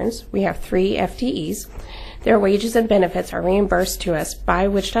management interns, we have 3 FTEs, their wages and benefits are reimbursed to us by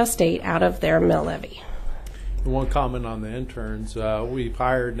Wichita State out of their mill levy. One comment on the interns. We've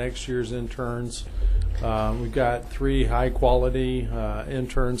hired next year's interns. We've got 3 high-quality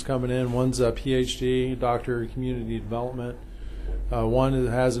interns coming in. One's a PhD, Doctor of Community Development. One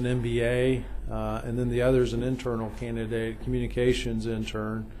has an MBA, and then the other is an internal candidate, communications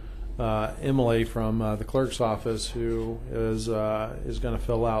intern, Emily from the clerk's office, who is going to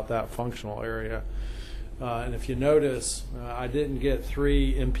fill out that functional area. And if you notice, I didn't get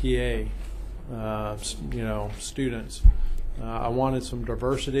 3 MPA students. I wanted some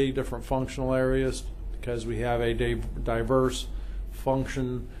diversity, different functional areas, because we have a diverse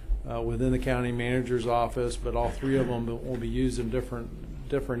function within the county manager's office, but all 3 of them will be used in different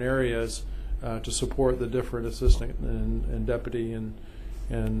areas to support the different assistant and deputy and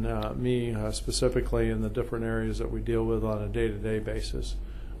me specifically in the different areas that we deal with on a day-to-day basis.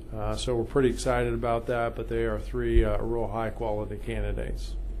 So we're pretty excited about that, but they are 3 real high-quality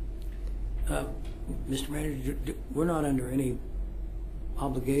candidates. Mr. Manager, we're not under any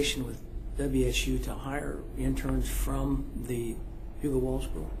obligation with WSU to hire interns from the Hugo Wall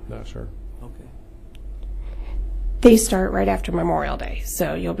School? No, sir. Okay. They start right after Memorial Day,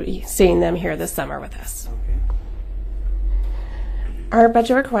 so you'll be seeing them here this summer with us. Okay. Our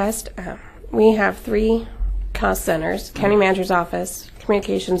budget request, we have 3 cost centers: County Manager's Office,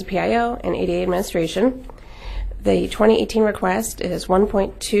 Communications PIO, and ADA Administration. The 2018 request is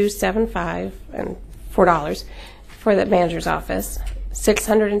 $1.275 and $4 for the Manager's Office,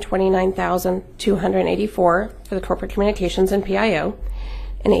 $629,284 for the Corporate Communications and PIO,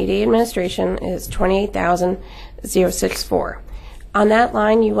 and ADA Administration is $28,064. On that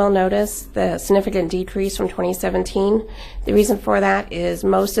line, you will notice the significant decrease from 2017. The reason for that is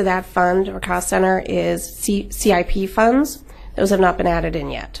most of that fund or cost center is CIP funds. Those have not been added in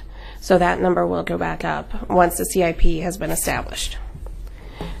yet. So that number will go back up once the CIP has been established.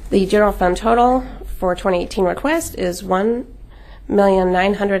 The general fund total for 2018 request is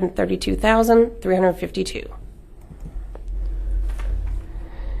 $1,932,352.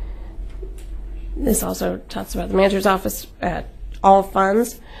 This also talks about the manager's office at all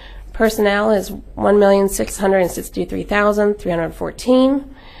funds. Personnel is $1,663,314.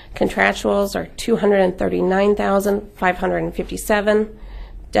 Contractuals are $239,557.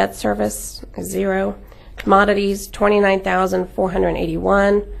 Debt service is 0. Commodities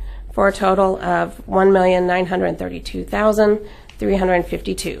 $29,481 for a total of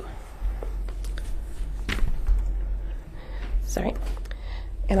 $1,932,352. Sorry.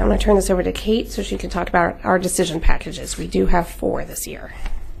 And I'm going to turn this over to Kate so she can talk about our decision packages. We do have 4 this year.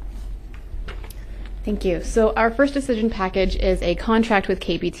 Thank you. So our first decision package is a contract with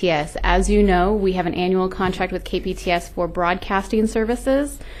KPTS. As you know, we have an annual contract with KPTS for broadcasting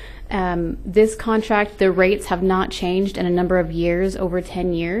services. This contract, the rates have not changed in a number of years, over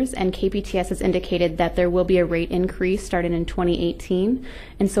 10 years, and KPTS has indicated that there will be a rate increase starting in 2018.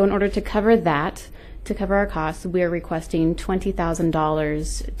 And so in order to cover that, to cover our costs, we are requesting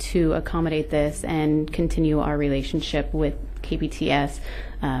 $20,000 to accommodate this and continue our relationship with KPTS.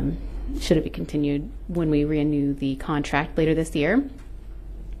 Should it be continued when we renew the contract later this year.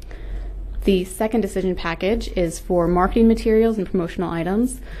 The second decision package is for marketing materials and promotional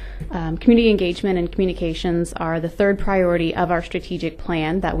items. Community engagement and communications are the third priority of our strategic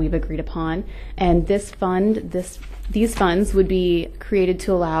plan that we've agreed upon, and these funds would be created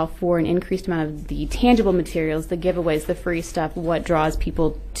to allow for an increased amount of the tangible materials, the giveaways, the free stuff, what draws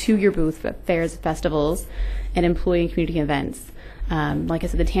people to your booth at fairs, festivals, and employee and community events. Like I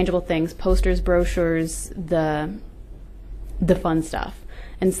said, the tangible things, posters, brochures, the fun stuff.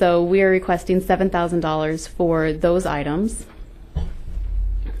 And so we are requesting $7,000 for those items.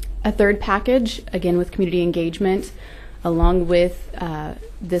 A third package, again with community engagement, along with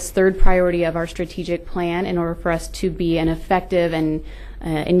this third priority of our strategic plan in order for us to be an effective and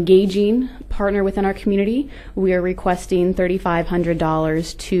engaging partner within our community. We are requesting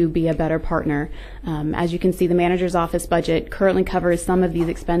 $3,500 to be a better partner. As you can see, the manager's office budget currently covers some of these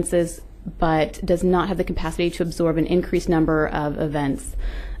expenses, but does not have the capacity to absorb an increased number of events.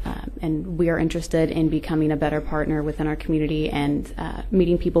 And we are interested in becoming a better partner within our community and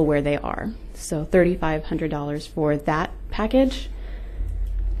meeting people where they are. So $3,500 for that package.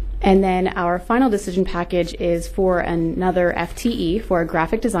 And then our final decision package is for another FTE for a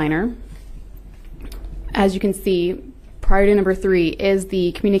graphic designer. As you can see, priority number 3 is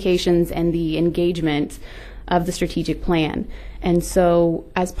the communications and the engagement of the strategic plan. And so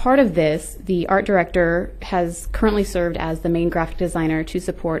as part of this, the art director has currently served as the main graphic designer to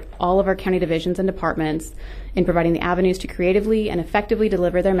support all of our county divisions and departments in providing the avenues to creatively and effectively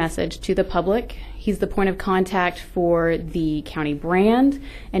deliver their message to the public. He's the point of contact for the county brand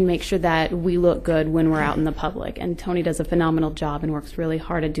and make sure that we look good when we're out in the public. And Tony does a phenomenal job and works really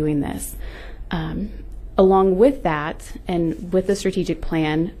hard at doing this. Along with that, and with the strategic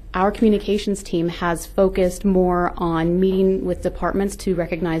plan, our communications team has focused more on meeting with departments to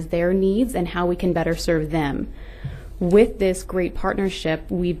recognize their needs and how we can better serve them. With this great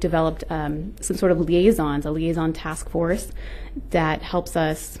partnership, we've developed some sort of liaisons, a liaison task force that helps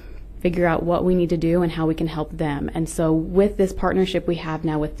us figure out what we need to do and how we can help them. And so with this partnership we have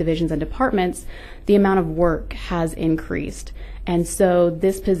now with divisions and departments, the amount of work has increased. And so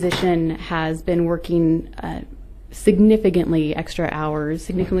this position has been working significantly extra hours,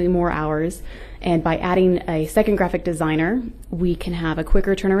 significantly more hours. And by adding a second graphic designer, we can have a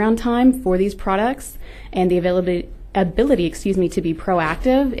quicker turnaround time for these products, and the ability to be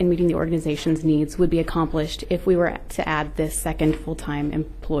proactive in meeting the organization's needs would be accomplished if we were to add this second full-time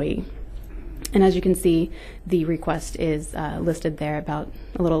employee. And as you can see, the request is listed there about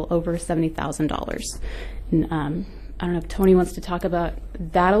a little over $70,000. I don't know if Tony wants to talk about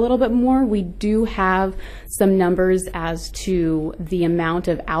that a little bit more. We do have some numbers as to the amount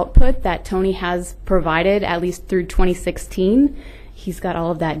of output that Tony has provided, at least through 2016. He's got all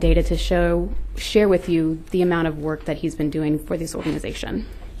of that data to share with you the amount of work that he's been doing for this organization.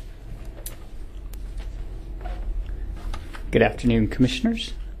 Good afternoon,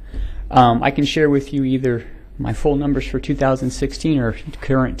 Commissioners. I can share with you either my full numbers for 2016 or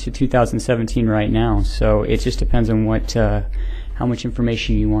current to 2017 right now. So it just depends on how much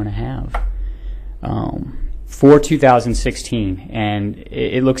information you want to have. For 2016, and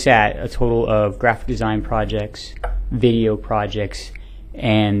it looks at a total of graphic design projects video projects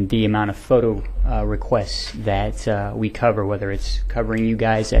and the amount of photo requests that we cover, whether it's covering you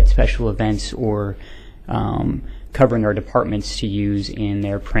guys at special events or covering our departments to use in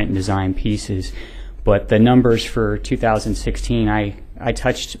their print and design pieces. But the numbers for 2016, I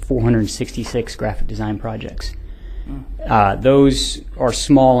touched 466 graphic design projects. Those are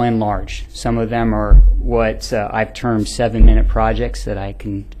small and large. Some of them are what I've termed 7-minute projects that I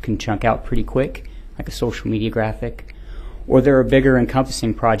can chunk out pretty quick, like a social media graphic. Or they're a bigger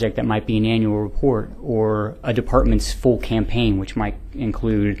encompassing project that might be an annual report or a department's full campaign, which might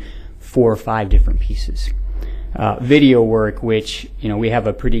include 4 or 5 different pieces. Video work, which, we have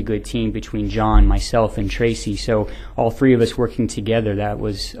a pretty good team between John, myself, and Tracy. So all 3 of us working together, that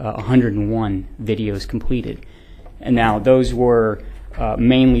was 101 videos completed. And now those were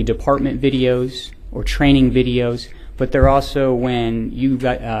mainly department videos or training videos, but they're also when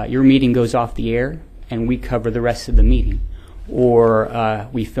your meeting goes off the air and we cover the rest of the meeting, or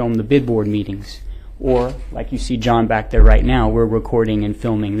we film the bid board meetings, or like you see John back there right now, we're recording and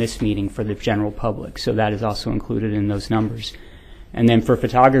filming this meeting for the general public, so that is also included in those numbers. And then for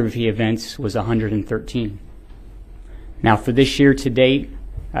photography events was 113. Now for this year to date,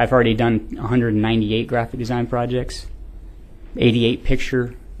 I've already done 198 graphic design projects, 88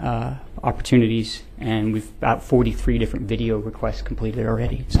 picture opportunities, and we've about 43 different video requests completed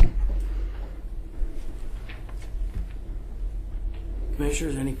already. So.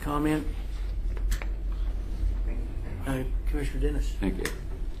 Commissioners, any comment? Commissioner Dennis. Thank you.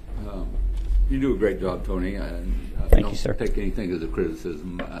 You do a great job, Tony. Thank you, sir. Don't take anything as a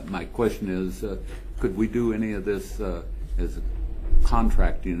criticism. My question is, could we do any of this as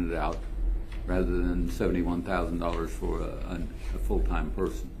contracting it out rather than $71,000 for a full-time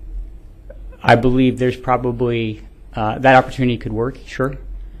person? I believe there's probably that opportunity could work, sure.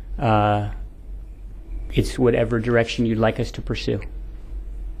 It's whatever direction you'd like us to pursue.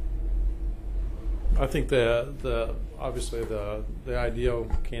 I think obviously the ideal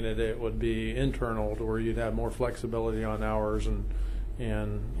candidate would be internal, to where you'd have more flexibility on hours and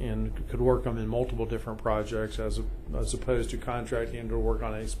could work them in multiple different projects as opposed to contracting to work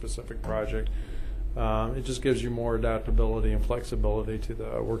on a specific project. It just gives you more adaptability and flexibility to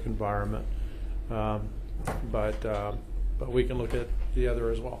the work environment. But we can look at the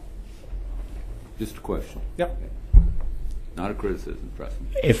other as well. Just a question. Yep. Okay. Not a criticism, trust me.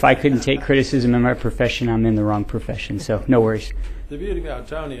 If I couldn't take criticism in my profession, I'm in the wrong profession, so no worries. The beauty about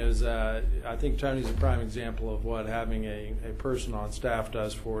Tony is I think Tony's a prime example of what having a person on staff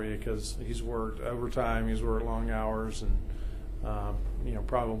does for you, because he's worked overtime, he's worked long hours, and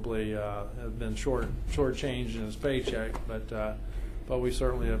probably have been shortchanged in his paycheck, but we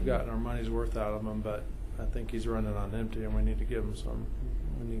certainly have gotten our money's worth out of him. But I think he's running on empty, and we need to give him some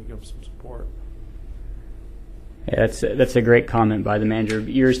support. Yeah, that's a great comment by the manager.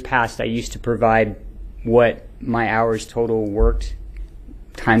 Years past, I used to provide what my hours total worked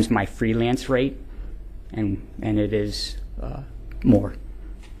times my freelance rate, and it is more.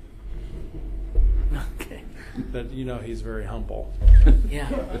 Okay. But he's very humble. Yeah.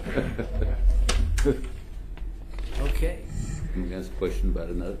 Okay. Can we ask a question about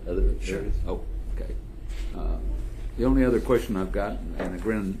other areas? Oh, okay. The only other question I've got, and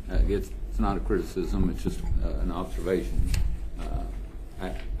again, it's not a criticism, it's just an observation.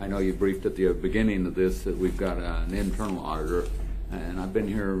 I know you briefed at the beginning of this that we've got an internal auditor, and I've been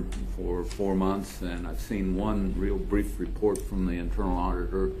here for 4 months, and I've seen one real brief report from the internal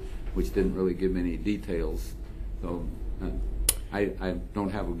auditor, which didn't really give any details. So I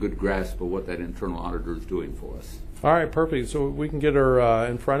don't have a good grasp of what that internal auditor is doing for us. All right, perfect. So we can get her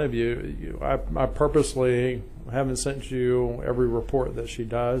in front of you. I purposely haven't sent you every report that she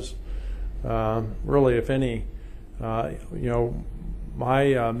does. Really, if any, my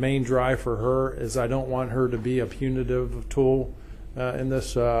main drive for her is I don't want her to be a punitive tool in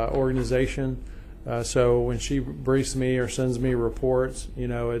this organization. So when she briefs me or sends me reports,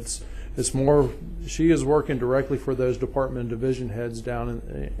 it's more she is working directly for those department and division heads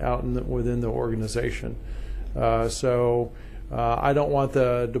within the organization. So I don't want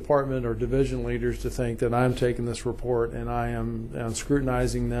the department or division leaders to think that I'm taking this report and I am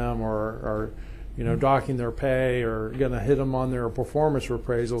scrutinizing them or docking their pay or going to hit them on their performance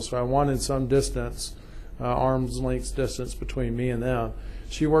appraisal. So I wanted some distance, arm's length distance between me and them.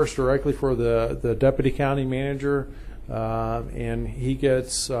 She works directly for the deputy county manager, and he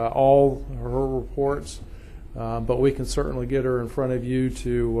gets all her reports. But we can certainly get her in front of you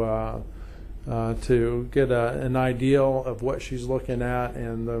to get an idea of what she's looking at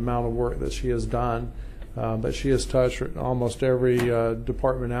and the amount of work that she has done. But she has touched almost every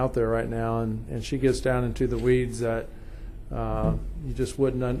department out there right now, and she gets down into the weeds that you just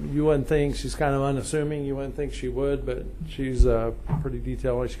you wouldn't think. She's kind of unassuming. You wouldn't think she would, but she's pretty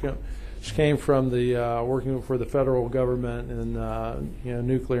detailed. She came from the working for the federal government in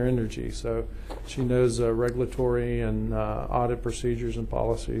nuclear energy, so she knows regulatory and audit procedures and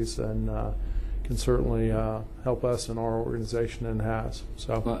policies, and can certainly help us in our organization, and has.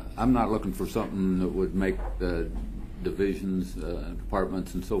 So well, I'm not looking for something that would make the divisions,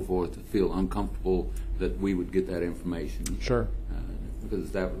 departments, and so forth feel uncomfortable that we would get that information. Sure.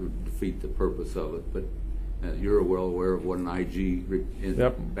 Because that would defeat the purpose of it. But you're well aware of what an IG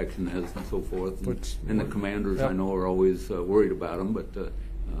inspection is and so forth. And the commanders, I know, are always worried about them, but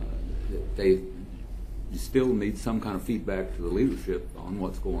you still need some kind of feedback to the leadership on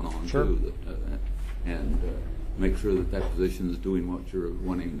what's going on, too, and make sure that that position is doing what you're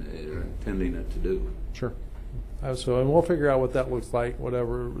intending it to do. Sure. So, and we'll figure out what that looks like,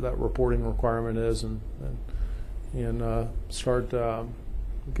 whatever that reporting requirement is, and start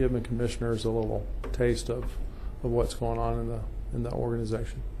giving commissioners a little taste of what's going on in the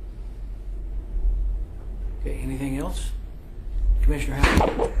organization. Okay, anything else? Commissioner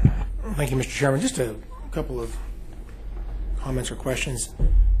Howard. Thank you, Mr. Chairman. Just a couple of comments or questions.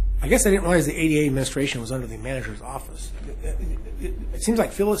 I guess I didn't realize the ADA administration was under the manager's office. It seems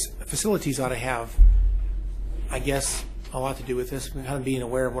like facilities ought to have, I guess, a lot to do with this, kind of being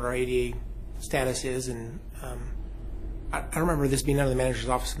aware of what our ADA status is, and I don't remember this being under the manager's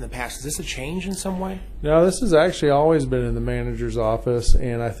office in the past. Is this a change in some way? No, this has actually always been in the manager's office,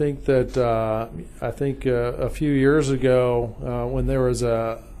 and I think that a few years ago when there was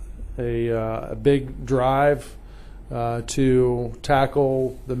a big drive to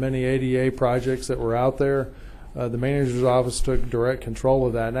tackle the many ADA projects that were out there, the manager's office took direct control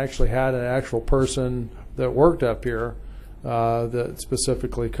of that and actually had an actual person that worked up here that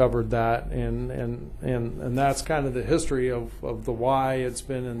specifically covered that, and that's kind of the history of the why it's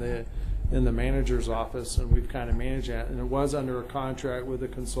been in the manager's office, and we've kind of managed that. And it was under a contract with a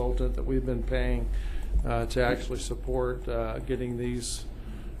consultant that we've been paying to actually support getting these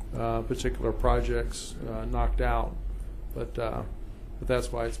particular projects knocked out, but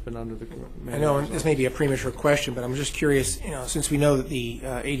that's why it's been under the manager's I know office. This may be a premature question, but I'm just curious. Since we know that the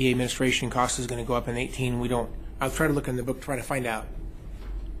ADA administration cost is going to go up in 2018, I'll try to look in the book to try to find out.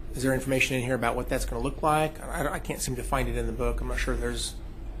 Is there information in here about what that's going to look like? I can't seem to find it in the book. I'm not sure there's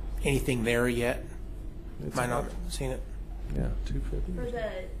anything there yet. Am I not seeing it? Yeah, 250. For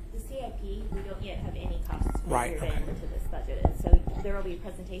the CIP, we don't yet have any costs Right, figured okay. into this budget. And so there will be a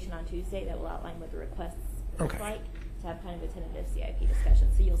presentation on Tuesday that will outline what the requests look Okay. like to have kind of a tentative CIP discussion.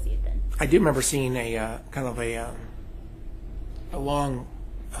 So you'll see it then. I do remember seeing a kind of a long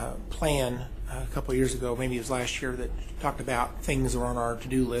plan a couple of years ago, maybe it was last year, that talked about things that were on our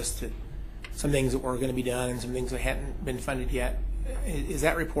to-do list, that some things that were going to be done and some things that hadn't been funded yet. Is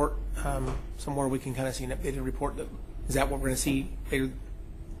that report somewhere we can kind of see an updated report? Is that what we're going to see later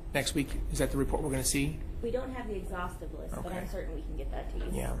next week? Is that the report we're going to see? We don't have the exhaustive list, but I'm certain we can get that to you.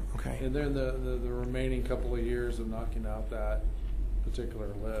 Yeah, okay. And then the remaining couple of years of knocking out that particular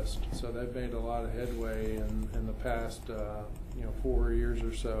list. So they've made a lot of headway in the past 4 years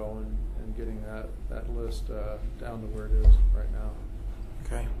or so, and getting that list down to where it is right now.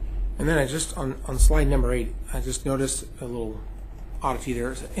 Okay. And then I just, on slide number 8, I just noticed a little oddity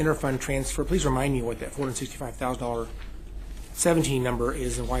there. It's an interfund transfer. Please remind me what that $465,000 17 number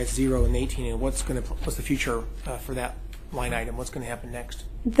is and why it's 0 in 18, and what's the future for that line item? What's going to happen next?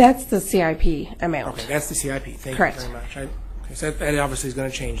 That's the CIP amount. Okay, that's the CIP. Thank Correct. you very much. Okay, so that obviously is going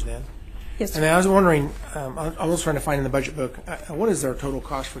to change then. Yes, And I was wondering, I was trying to find in the budget book, what is our total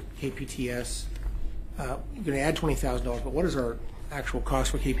cost for KPTS? You're going to add $20,000, but what is our actual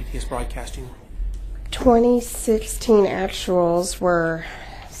cost for KPTS broadcasting? 2016 actuals were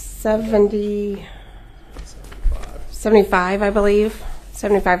 75, I believe,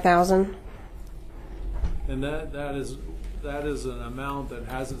 75,000. And that is an amount that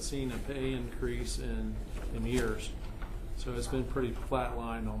hasn't seen a pay increase in years. So it's been pretty flat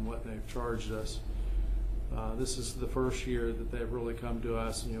line on what they've charged us. This is the first year that they've really come to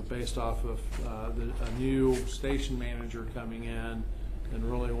us, based off of a new station manager coming in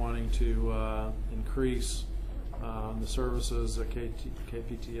and really wanting to increase the services that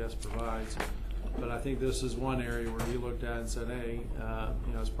KPTS provides. But I think this is one area where he looked at and said, hey,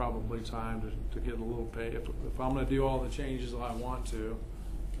 it's probably time to get a little pay. If I'm going to do all the changes that I want to,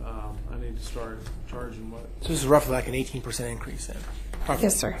 I need to start charging what. So this is roughly like an 18% increase then? Roughly,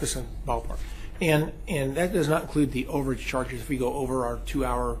 Yes, sir. Just a ballpark. And that does not include the overage charges if we go over our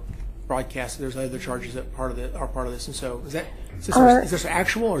 2-hour broadcast, there's other charges that are part of this. And so is this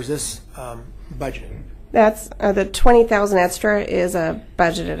actual or is this budgeted? That's the 20,000 extra is a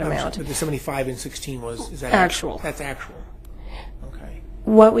budgeted amount. The 75 and 16 is that actual? That's actual. Okay.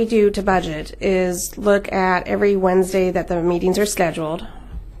 What we do to budget is look at every Wednesday that the meetings are scheduled.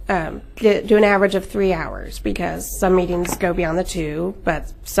 Do an average of 3 hours because some meetings go beyond the 2,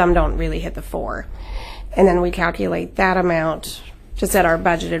 but some don't really hit the 4. And then we calculate that amount to set our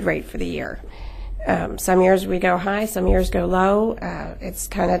budgeted rate for the year. Some years we go high, some years go low. It's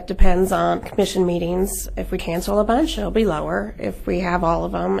kind of depends on commission meetings. If we cancel a bunch, it'll be lower. If we have all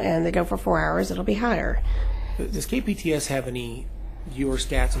of them and they go for 4 hours, it'll be higher. Does KPTS have any viewer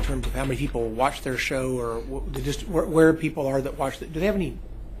stats in terms of how many people watch their show or just where people are that watch it? Do they have any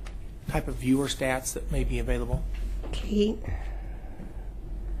type of viewer stats that may be available? Kate?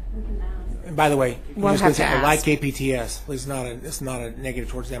 And by the way, We'll have to I like ask. KPTS. It's not a negative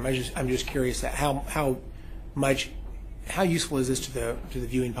towards them. I'm just curious that how useful is this to the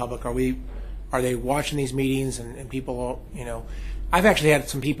viewing public? Are they watching these meetings and people? I've actually had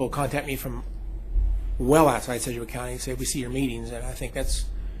some people contact me from well outside Sedgwick County and say we see your meetings, and I think that's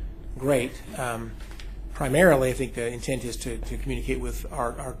great. Primarily, I think the intent is to communicate with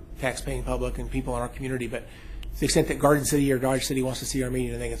our tax-paying public and people in our community, but to the extent that Garden City or Dodge City wants to see our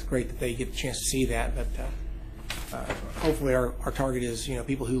meeting, I think it's great that they get the chance to see that. But hopefully our target is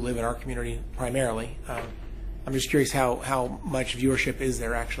people who live in our community primarily. I'm just curious how much viewership is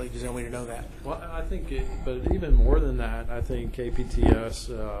there actually. Is there a way to know that? Well, I think, but even more than that, I think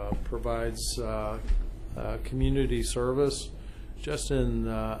KPTS provides community service just in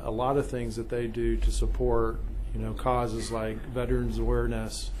a lot of things that they do to support causes like veterans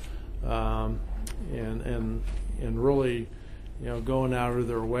awareness. And really, going out of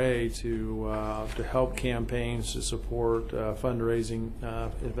their way to help campaigns to support fundraising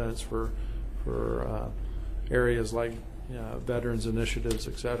events for areas like veterans initiatives,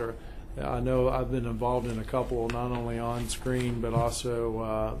 et cetera. I know I've been involved in a couple, not only on screen, but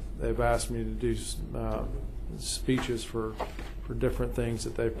also they've asked me to do speeches for different things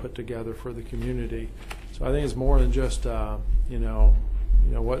that they've put together for the community. So I think it's more than just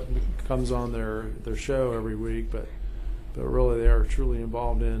what comes on their show every week, but really they are truly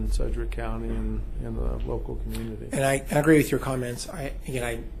involved in Sedgwick County and the local community. And I agree with your comments. Let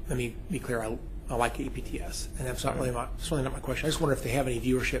me be clear. I like APTS, and that's not really certainly not my question. I just wonder if they have any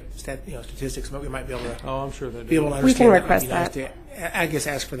viewership statistics that we might be able to. Oh, I'm sure they do. Be able to understand. We can request that. I guess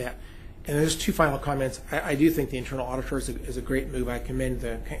ask for that. And there's 2 final comments. I do think the internal auditor is a great move. I commend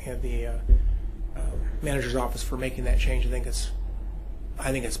the manager's office for making that change. I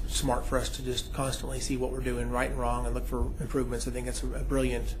think it's smart for us to just constantly see what we're doing right and wrong and look for improvements. I think it's a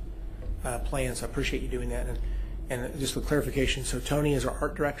brilliant plan, so I appreciate you doing that. And just for clarification, so Tony is our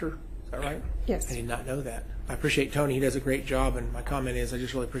art director, is that right? Yes. I did not know that. I appreciate Tony. He does a great job, and my comment is I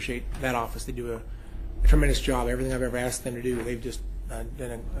just really appreciate that office. They do a tremendous job. Everything I've ever asked them to do, they've just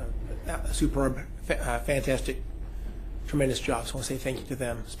done a superb, fantastic, tremendous job. So I want to say thank you to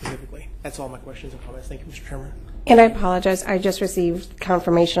them specifically. That's all my questions and comments. Thank you, Mr. Chairman. And I apologize. I just received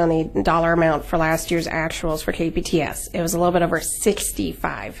confirmation on the dollar amount for last year's actuals for KPTS. It was a little bit over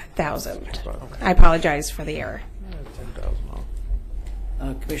 65,000. I apologize for the error. 10,000 off.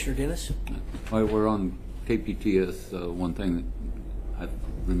 Commissioner Dennis? While we're on KPTS, one thing that I've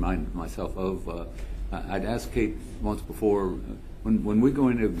reminded myself of, I'd asked Kate once before, when we go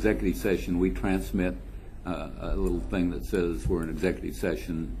into executive session, we transmit a little thing that says we're in executive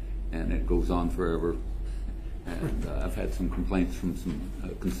session, and it goes on forever. And I've had some complaints from some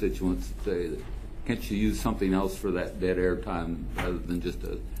constituents that say that can't you use something else for that dead air time rather than just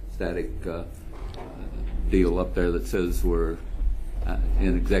a static deal up there that says we're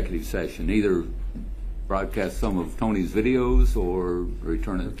in executive session. Either broadcast some of Tony's videos or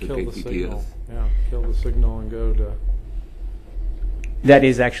return it to Kill the KPTS. signal. Yeah, kill the signal and go to. That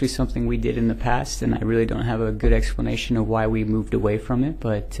is actually something we did in the past, and I really don't have a good explanation of why we moved away from it,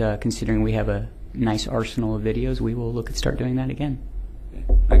 but considering we have a nice arsenal of videos, we will look at start doing that again.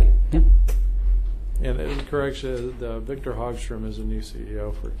 Okay, thank you. Yeah. And in correction, Victor Hogstrom is a new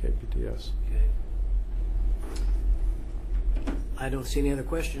CEO for KPTS. Okay. I don't see any other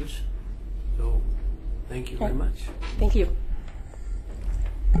questions, so thank you very much. Thank you.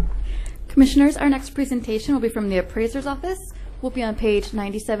 Commissioners, our next presentation will be from the Appraiser's office. We'll be on page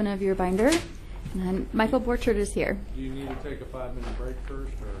 97 of your binder. And Michael Borchard is here. Do you need to take a 5-minute break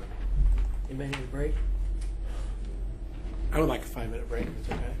first, or? Anybody need a break? I would like a 5-minute break, if it's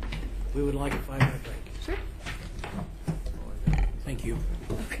okay. We would like a 5-minute break. Sure. Thank you.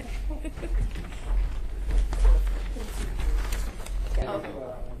 Okay.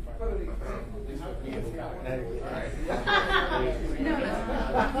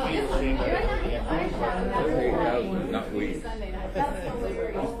 Not we.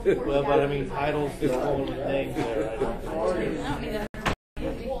 Well, but I mean, titles, the whole thing there. I don't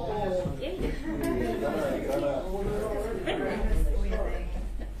know.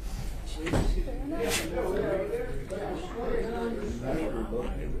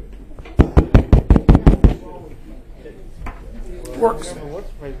 Works.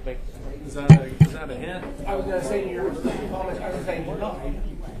 Is that a hint? I was going to say to your comments, I was saying, no.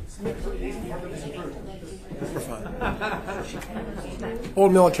 For fun.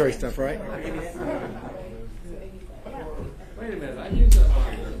 Old military stuff, right? Wait a minute, I used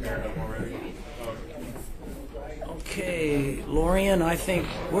that one already. Okay, Lorian, I think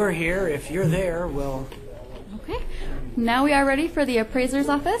we're here. If you're there, well, Okay. Now we are ready for the appraiser's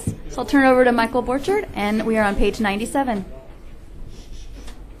office. So I'll turn it over to Michael Borchard, and we are on page 97.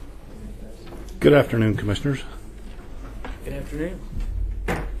 Good afternoon, Commissioners. good afternoon.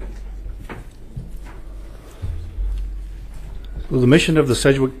 Well, the mission of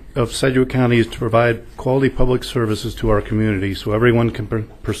Sedgwick County is to provide quality public services to our community so everyone can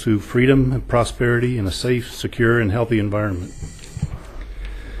pursue freedom and prosperity in a safe, secure, and healthy environment.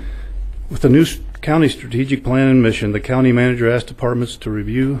 With the new county strategic plan and mission, the county manager asked departments to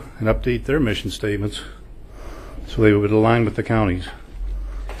review and update their mission statements so they would align with the county's.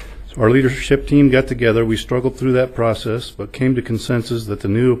 So our leadership team got together. We struggled through that process, but came to consensus that the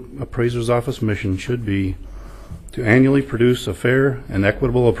new appraiser's office mission should be to annually produce a fair and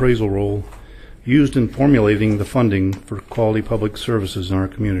equitable appraisal role used in formulating the funding for quality public services in our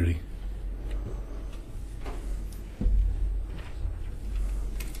community.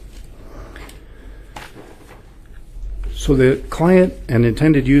 So the client and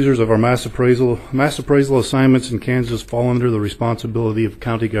intended users of our mass appraisal assignments in Kansas fall under the responsibility of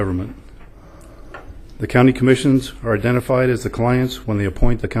county government. The county commissions are identified as the clients when they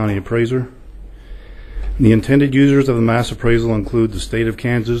appoint the county appraiser. And the intended users of the mass appraisal include the state of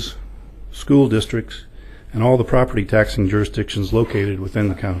Kansas, school districts, and all the property taxing jurisdictions located within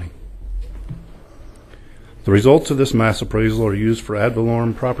the county. The results of this mass appraisal are used for ad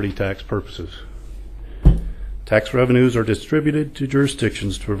valorem property tax purposes. Tax revenues are distributed to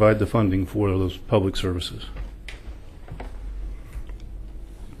jurisdictions to provide the funding for those public services.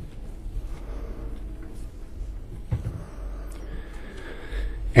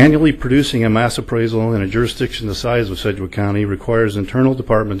 Annually producing a mass appraisal in a jurisdiction the size of Sedgwick County requires internal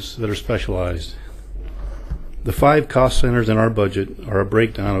departments that are specialized. The 5 cost centers in our budget are a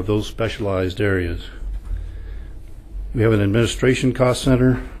breakdown of those specialized areas. We have an administration cost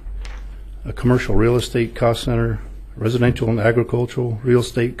center, a commercial real estate cost center, residential and agricultural real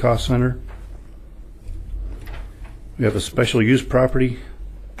estate cost center. We have a special use property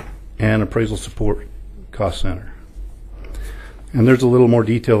and appraisal support cost center. And there's a little more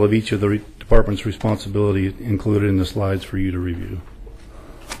detail of each of the department's responsibility included in the slides for you to review.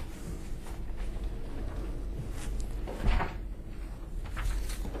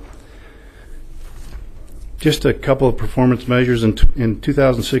 Just a couple of performance measures. In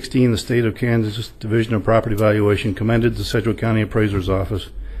 2016, the State of Kansas Division of Property Valuation commended the Sedgwick County Appraiser's Office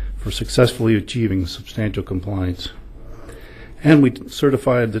for successfully achieving substantial compliance. And we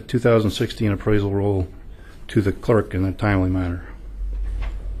certified the 2016 appraisal roll to the clerk in a timely manner.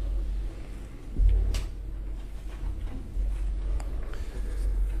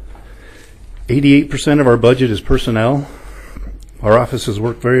 %8% of our budget is personnel. Our office has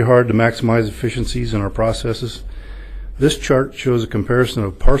worked very hard to maximize efficiencies in our processes. This chart shows a comparison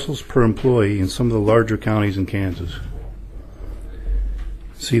of parcels per employee in some of the larger counties in Kansas.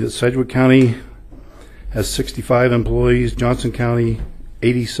 See that Sedgwick County has 65 employees, Johnson County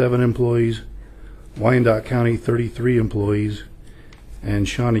 87 employees, Wyandotte County 33 employees, and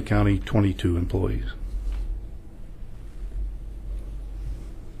Shawnee County 22 employees.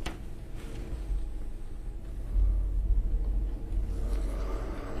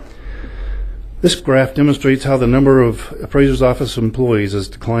 This graph demonstrates how the number of appraiser's office employees has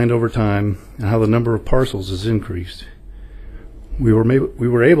declined over time and how the number of parcels has increased. We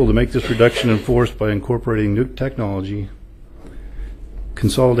were able to make this reduction in force by incorporating new technology,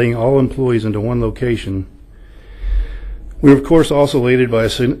 consolidating all employees into one location. We were, of course, also aided by a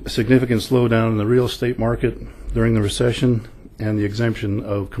significant slowdown in the real estate market during the recession and the exemption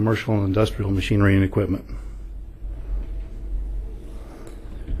of commercial and industrial machinery and equipment.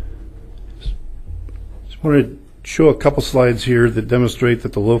 I want to show a couple slides here that demonstrate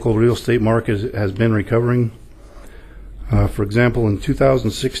that the local real estate market has been recovering. For example, in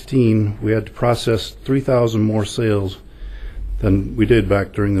 2016, we had to process 3,000 more sales than we did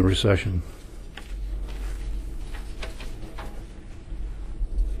back during the recession.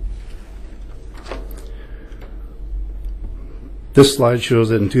 This slide shows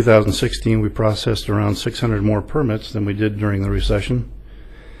that in 2016 we processed around 600 more permits than we did during the recession.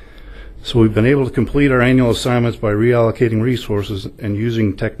 So we've been able to complete our annual assignments by reallocating resources and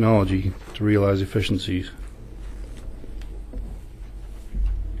using technology to realize efficiencies.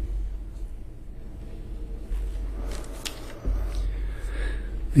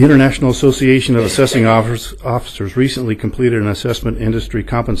 The International Association of Assessing Officers recently completed an assessment industry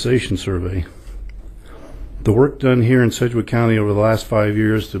compensation survey. The work done here in Sedgwick County over the last 5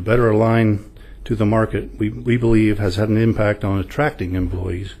 years to better align to the market, we believe, has had an impact on attracting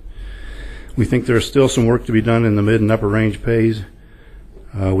employees. We think there's still some work to be done in the mid and upper range pays.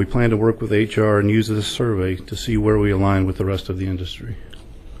 We plan to work with HR and use this survey to see where we align with the rest of the industry.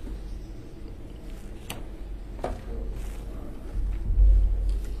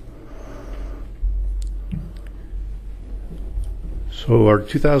 So our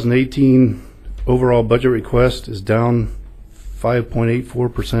 2018 overall budget request is down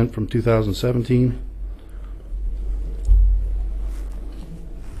 5.84% from 2017.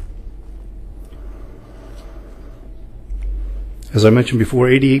 As I mentioned before,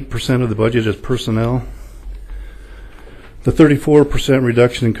 88% of the budget is personnel. The 34%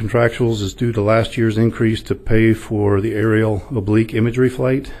 reduction in contractuals is due to last year's increase to pay for the aerial oblique imagery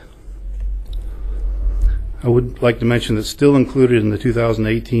flight. I would like to mention that still included in the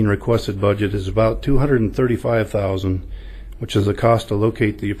 2018 requested budget is about $235,000, which is the cost to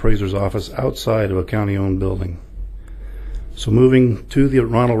locate the appraiser's office outside of a county-owned building. So moving to the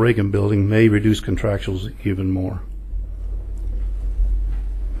Ronald Reagan building may reduce contractuals even more.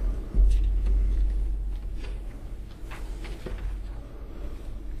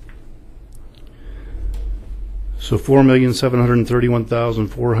 So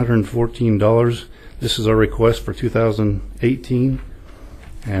 $4,731,414. This is our request for 2018,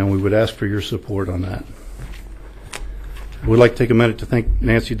 and we would ask for your support on that. I would like to take a minute to thank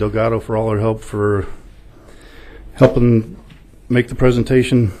Nancy Delgado for all her help for helping make the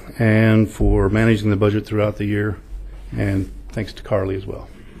presentation and for managing the budget throughout the year, and thanks to Carly as well.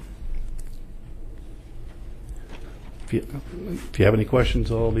 If you have any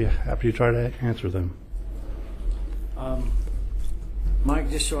questions, I'll be happy to try to answer them.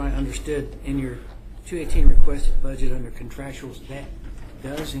 Mike, just so I understood, in your 2018 requested budget under contractuals, that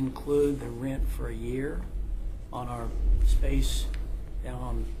does include the rent for a year on our space down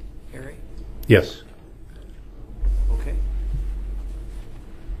on Erie? Yes. Okay.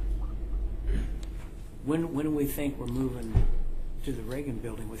 When do we think we're moving to the Reagan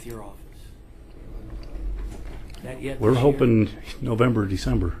building with your office? That yet? We're hoping November,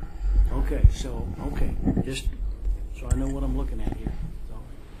 December. Okay, okay, just so I know what I'm looking at here.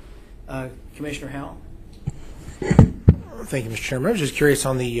 So, Commissioner Howell? Thank you, Mr. Chairman. I was just curious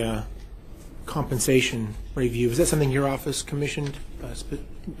on the compensation review. Is that something your office commissioned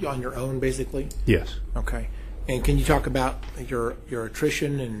on your own, basically? Yes. Okay. And can you talk about your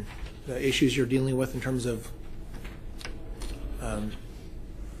attrition and the issues you're dealing with in terms of I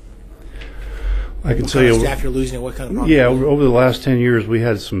can what tell kind you, of staff you're losing and what kind of yeah, over the last 10 years, we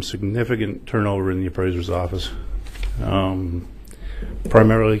had some significant turnover in the appraiser's office.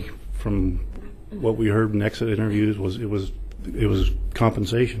 Primarily from what we heard in exit interviews was it was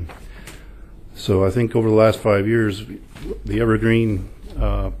compensation. So I think over the last 5 years, the Evergreen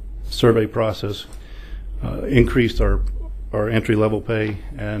survey process increased our entry level pay,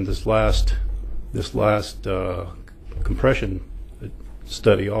 and this last compression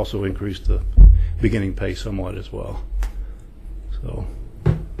study also increased the beginning pay somewhat as well. So.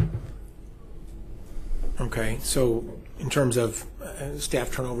 Okay, so in terms of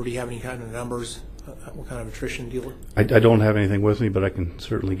staff turnover, do you have any kind of numbers? What kind of attrition deal? I don't have anything with me, but I can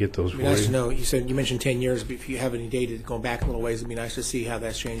certainly get those for you. Nice to know. You mentioned 10 years, but if you have any data going back a little ways, it'd be nice to see how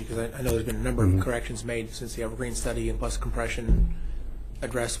that's changed, because I know there's been a number of corrections made since the Evergreen study, and plus compression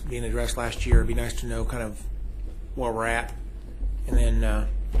being addressed last year. It'd be nice to know kind of where we're at. And then,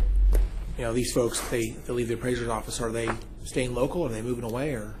 these folks, they leave the appraiser's office. Are they staying local? Are they moving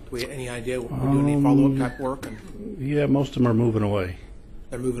away? Or do we have any idea? We're doing any follow-up type work? Yeah, most of them are moving away.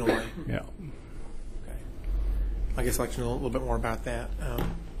 They're moving away? Yeah. Okay. I guess I'd like to know a little bit more about that.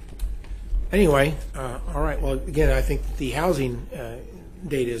 Anyway, all right. Well, again, I think the housing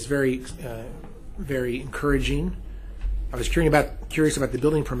data is very, very encouraging. I was curious about the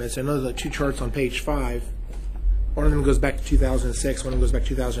building permits. I know the two charts on page 5. One of them goes back to 2006. One of them goes back to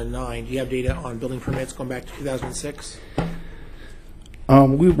 2009. Do you have data on building permits going back to 2006?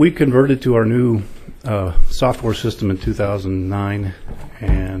 We converted to our new software system in 2009,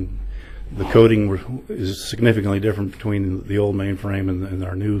 and the coding is significantly different between the old mainframe and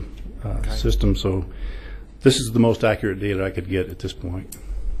our new system. So this is the most accurate data I could get at this point.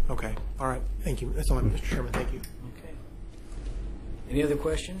 Okay. All right. Thank you. That's all, Mr. Chairman. Thank you. Okay. Any other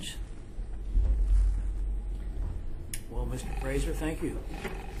questions? Well, Mr. Appraiser, thank you.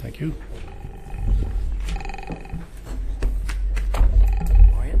 Thank you.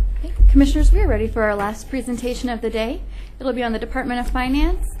 Marian? Okay. Commissioners, we are ready for our last presentation of the day. It'll be on the Department of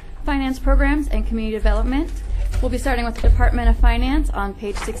Finance, Finance Programs, and Community Development. We'll be starting with the Department of Finance on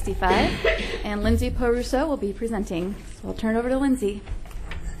page 65, and Lindsay Poruso will be presenting. So I'll turn it over to Lindsay.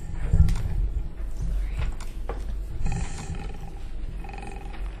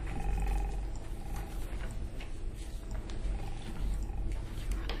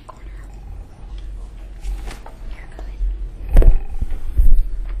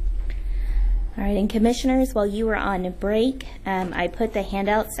 All right, and commissioners, while you were on break, I put the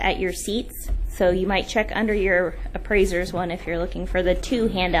handouts at your seats, so you might check under your appraiser's one if you're looking for the 2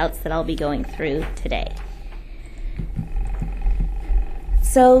 handouts that I'll be going through today.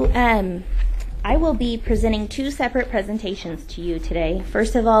 So I will be presenting 2 separate presentations to you today.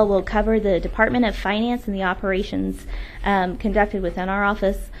 First of all, we'll cover the Department of Finance and the operations conducted within our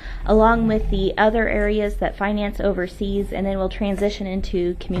office, along with the other areas that finance oversees, and then we'll transition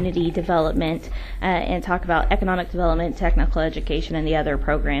into community development and talk about economic development, technical education, and the other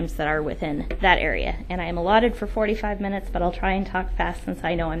programs that are within that area. And I am allotted for 45 minutes, but I'll try and talk fast since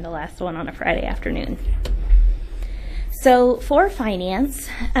I know I'm the last one on a Friday afternoon. So for finance,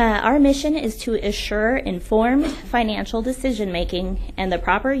 our mission is to assure informed financial decision-making and the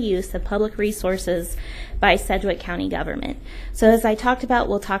proper use of public resources by Sedgwick County government. So as I talked about,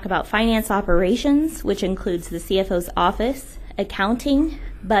 we'll talk about finance operations, which includes the CFO's office, accounting,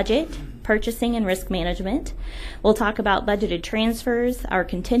 budget, purchasing, and risk management. We'll talk about budgeted transfers, our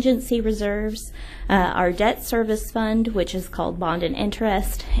contingency reserves, our debt service fund, which is called bond and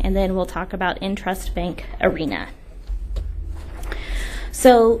interest, and then we'll talk about Entrust Bank Arena.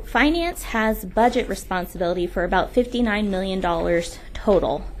 So finance has budget responsibility for about $59 million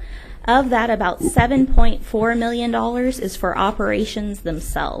total. Of that, about $7.4 million is for operations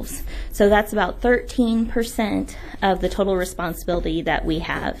themselves. So that's about 13% of the total responsibility that we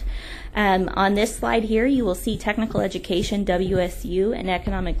have. On this slide here, you will see technical education, WSU, and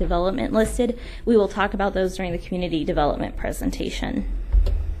economic development listed. We will talk about those during the community development presentation.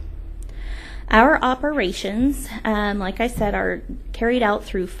 Our operations, like I said, are carried out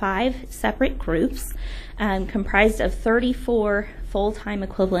through 5 separate groups comprised of 34 full-time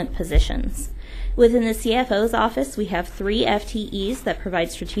equivalent positions. Within the CFO's office, we have 3 FTEs that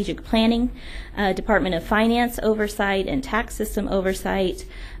provide strategic planning, Department of Finance oversight, and tax system oversight,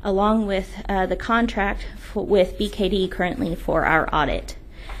 along with the contract with BKD currently for our audit.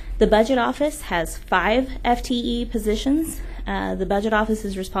 The budget office has 5 FTE positions. The budget office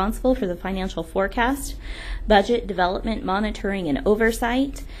is responsible for the financial forecast, budget development, monitoring, and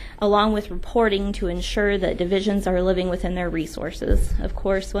oversight, along with reporting to ensure that divisions are living within their resources. Of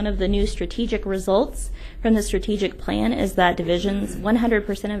course, one of the new strategic results from the strategic plan is that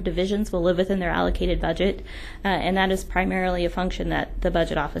 100% of divisions will live within their allocated budget, and that is primarily a function that the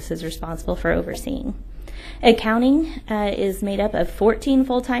budget office is responsible for overseeing. Accounting is made up of 14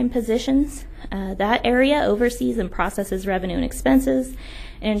 full-time positions. That area oversees and processes revenue and expenses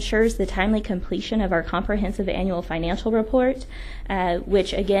and ensures the timely completion of our comprehensive annual financial report,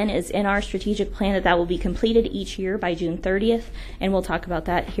 which again is in our strategic plan that will be completed each year by June 30th, and we'll talk about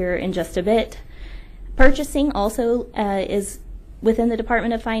that here in just a bit. Purchasing also is within the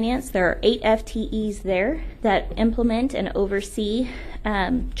Department of Finance. There are 8 FTEs there that implement and oversee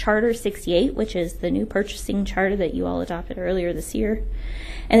Charter 68, which is the new purchasing charter that you all adopted earlier this year.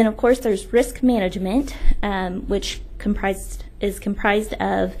 And then, of course, there's risk management, which is comprised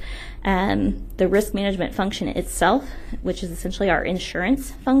of the risk management function itself, which is essentially our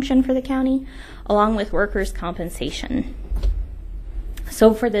insurance function for the county, along with workers' compensation.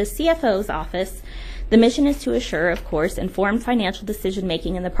 So for the CFO's office, the mission is to assure, of course, informed financial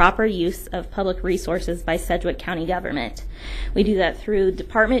decision-making and the proper use of public resources by Sedgwick County government. We do that through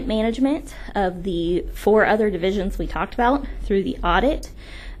department management of the 4 other divisions we talked about, through the audit,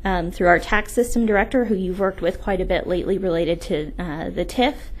 through our tax system director, who you've worked with quite a bit lately related to the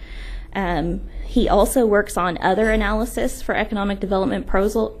TIF. He also works on other analysis for economic development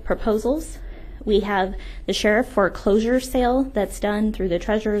proposals. We have the sheriff foreclosure sale that's done through the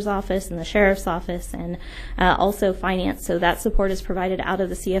treasurer's office and the sheriff's office, and also finance. So that support is provided out of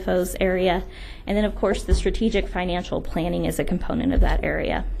the CFO's area. And then, of course, the strategic financial planning is a component of that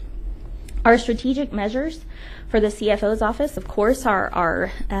area. Our strategic measures for the CFO's office, of course, are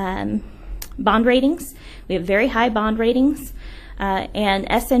our bond ratings. We have very high bond ratings. And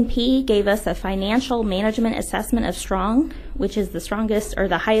S&P gave us a financial management assessment of strong, which is the strongest or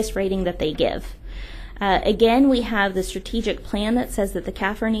the highest rating that they give. Again, we have the strategic plan that says that the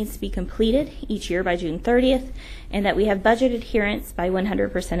CAFR needs to be completed each year by June 30th, and that we have budget adherence by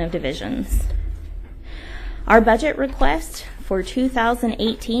 100% of divisions. Our budget request for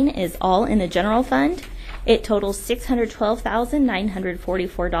 2018 is all in the general fund. It totals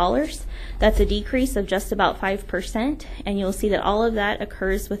 $612,944. That's a decrease of just about 5%, and you'll see that all of that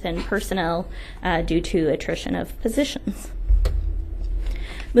occurs within personnel due to attrition of positions.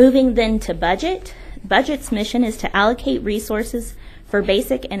 Moving then to budget. Budget's mission is to allocate resources for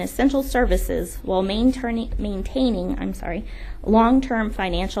basic and essential services while maintaining long-term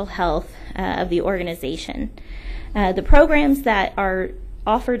financial health of the organization. The programs that are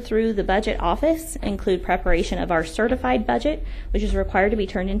offered through the budget office include preparation of our certified budget, which is required to be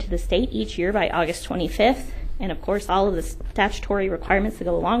turned into the state each year by August 25th, and of course all of the statutory requirements that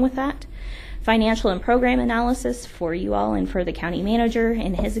go along with that. Financial and program analysis for you all and for the county manager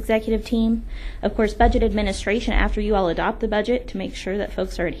and his executive team. Of course, budget administration after you all adopt the budget to make sure that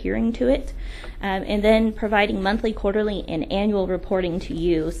folks are adhering to it. And then providing monthly, quarterly, and annual reporting to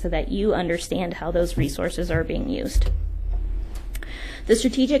you so that you understand how those resources are being used. The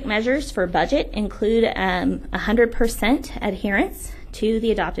strategic measures for budget include 100% adherence to the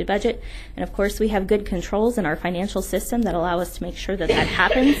adopted budget. And of course, we have good controls in our financial system that allow us to make sure that that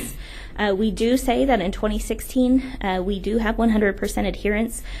happens. We do say that in 2016, we do have 100%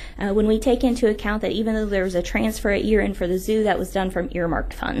 adherence when we take into account that even though there was a transfer at year-end for the zoo, that was done from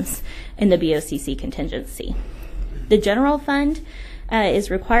earmarked funds in the BoCC contingency. The general fund is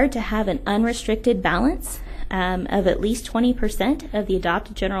required to have an unrestricted balance of at least 20% of the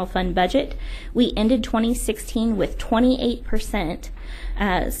adopted general fund budget. We ended 2016 with 28%,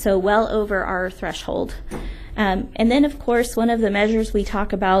 so well over our threshold. And then, of course, one of the measures we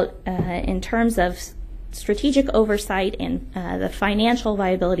talk about in terms of strategic oversight and the financial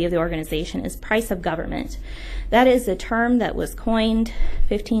viability of the organization is price of government. That is a term that was coined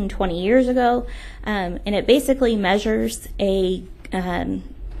 15, 20 years ago, and it basically measures the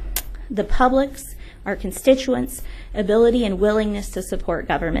public's, our constituents' ability and willingness to support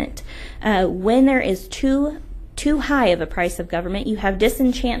government. When there is too high of a price of government, you have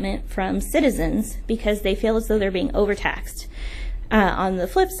disenchantment from citizens because they feel as though they're being overtaxed. On the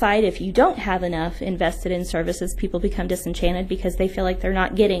flip side, if you don't have enough invested in services, people become disenchanted because they feel like they're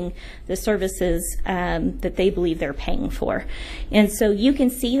not getting the services that they believe they're paying for. And so you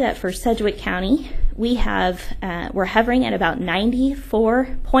can see that for Sedgwick County, we're hovering at about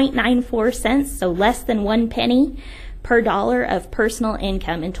 94.94 cents, so less than 1 penny per dollar of personal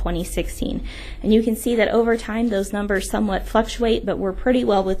income in 2016. And you can see that over time those numbers somewhat fluctuate, but we're pretty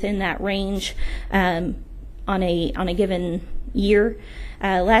well within that range on a given year.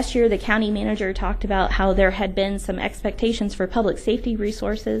 Last year, the county manager talked about how there had been some expectations for public safety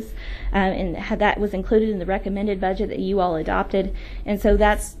resources, and that was included in the recommended budget that you all adopted. And so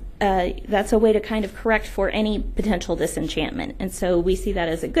that's a way to kind of correct for any potential disenchantment. And so we see that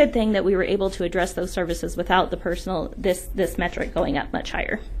as a good thing that we were able to address those services without the this metric going up much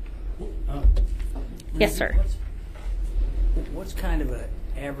higher. Yes, sir. What's kind of an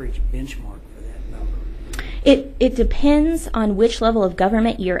average benchmark for that number? It depends on which level of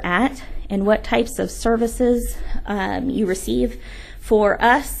government you're at and what types of services you receive. For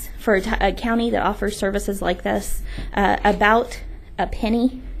us, for a county that offers services like this, about a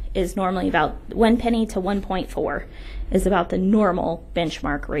penny is normally about 1 penny to 1.4 is about the normal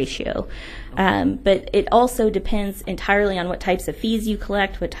benchmark ratio. But it also depends entirely on what types of fees you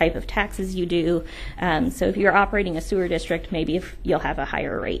collect, what type of taxes you do. So if you're operating a sewer district, maybe you'll have a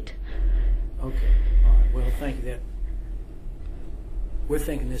higher rate. Okay. All right. Well, thank you. We're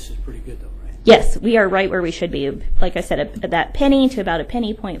thinking this is pretty good, though, right? Yes, we are right where we should be. Like I said, that penny to about a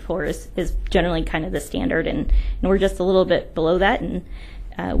penny 0.4 is generally kind of the standard, and we're just a little bit below that. And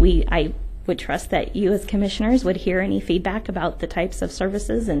I would trust that you as commissioners would hear any feedback about the types of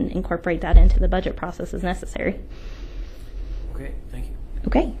services and incorporate that into the budget process as necessary. Okay, thank you.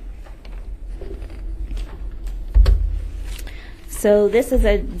 Okay. So this is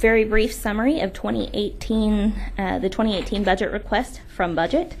a very brief summary of 2018, the 2018 budget request from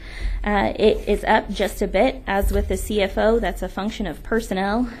budget. It is up just a bit. As with the CFO, that's a function of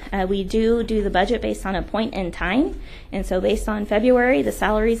personnel. We do the budget based on a point in time. And so based on February, the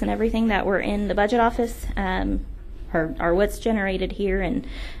salaries and everything that were in the budget office are what's generated here, and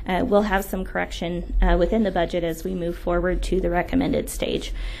we'll have some correction within the budget as we move forward to the recommended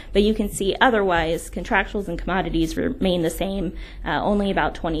stage. But you can see otherwise, contractuals and commodities remain the same, only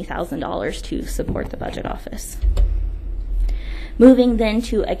about $20,000 to support the budget office. Moving then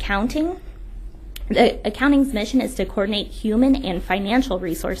to accounting. The accounting's mission is to coordinate human and financial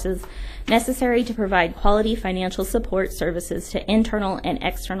resources necessary to provide quality financial support services to internal and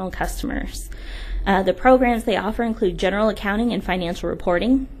external customers. The programs they offer include general accounting and financial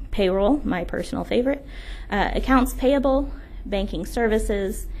reporting, payroll, my personal favorite, accounts payable, banking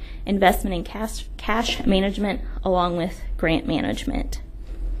services, investment and cash management, along with grant management.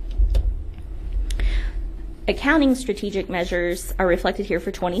 Accounting strategic measures are reflected here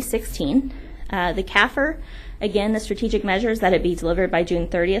for 2016. The CAFR, again, the strategic measures that it be delivered by June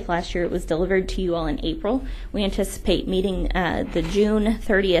 30th. Last year it was delivered to you all in April. We anticipate meeting the June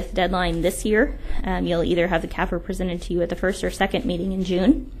 30th deadline this year. You'll either have the CAFR presented to you at the first or second meeting in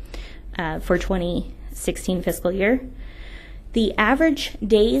June for 2016 fiscal year. The average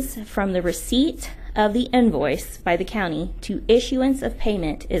days from the receipt of the invoice by the county to issuance of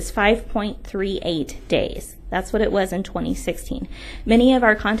payment is 5.38 days. That's what it was in 2016. Many of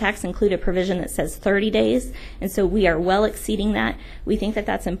our contacts include a provision that says 30 days, and so we are well exceeding that. We think that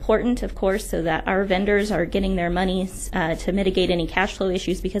that's important, of course, so that our vendors are getting their monies to mitigate any cash flow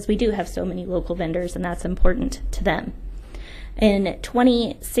issues, because we do have so many local vendors, and that's important to them. In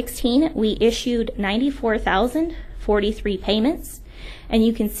 2016, we issued 94,043 payments. And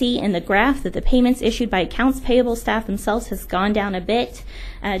you can see in the graph that the payments issued by accounts payable staff themselves has gone down a bit,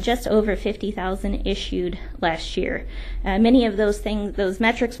 just over 50,000 issued last year. Many of those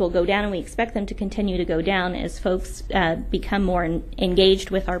metrics will go down, and we expect them to continue to go down as folks become more engaged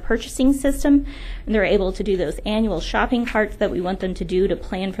with our purchasing system, and they're able to do those annual shopping carts that we want them to do to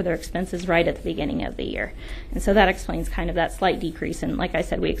plan for their expenses right at the beginning of the year. And so that explains kind of that slight decrease, and like I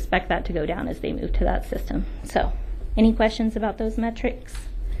said, we expect that to go down as they move to that system. So, any questions about those metrics?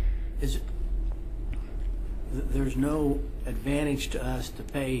 There's no advantage to us to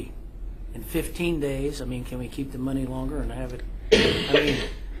pay in 15 days. I mean, can we keep the money longer and have it? I mean,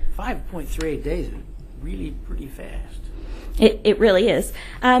 5.38 days is really pretty fast. It really is.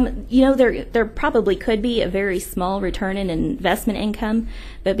 You know, there probably could be a very small return in investment income,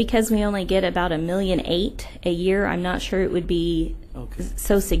 but because we only get about $1.8 million a year, I'm not sure it would be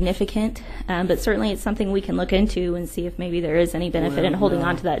so significant. But certainly it's something we can look into and see if maybe there is any benefit in holding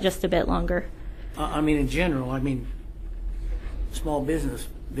on to that just a bit longer. I mean, in general, I mean, small business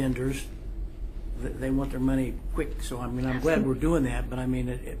vendors, they want their money quick. So, I mean, I'm glad we're doing that. But, I mean,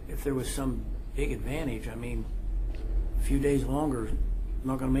 if there was some big advantage, I mean, a few days longer is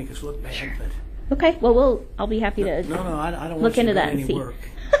not going to make us look bad. Sure. But okay. Well, I'll be happy to I don't look into that and see. Work.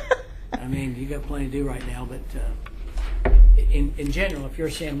 I mean, you got plenty to do right now. But in general, if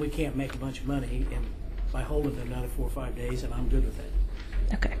you're saying we can't make a bunch of money and by holding it another 4 or 5 days, and I'm good with that.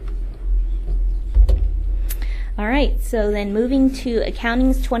 Okay. All right, so then moving to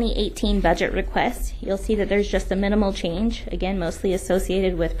accounting's 2018 budget request, you'll see that there's just a minimal change, again, mostly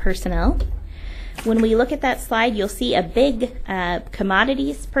associated with personnel. When we look at that slide, you'll see a big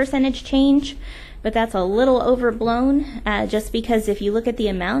commodities percentage change, but that's a little overblown just because if you look at the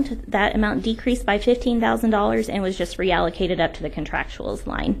amount, that amount decreased by $15,000 and was just reallocated up to the contractuals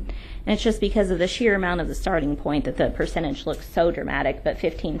line. And it's just because of the sheer amount of the starting point that the percentage looks so dramatic, but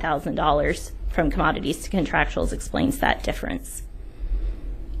 $15,000 from commodities to contractuals explains that difference.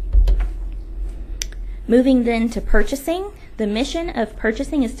 Moving then to purchasing. The mission of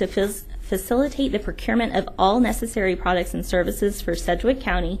purchasing is to facilitate the procurement of all necessary products and services for Sedgwick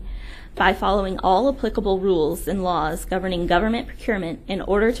County by following all applicable rules and laws governing government procurement in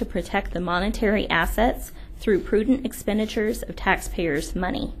order to protect the monetary assets through prudent expenditures of taxpayers'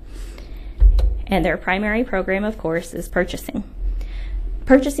 money. And their primary program, of course, is purchasing.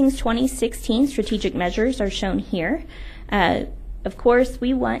 Purchasing's 2016 strategic measures are shown here. Of course,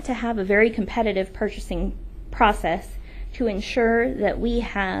 we want to have a very competitive purchasing process to ensure that we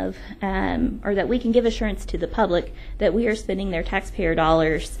have, or that we can give assurance to the public that we are spending their taxpayer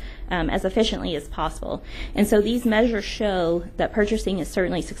dollars as efficiently as possible. And so these measures show that purchasing is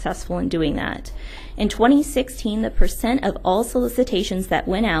certainly successful in doing that. In 2016, the percent of all solicitations that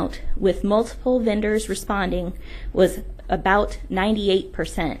went out with multiple vendors responding was about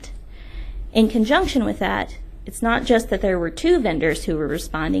 98%. In conjunction with that, it's not just that there were 2 vendors who were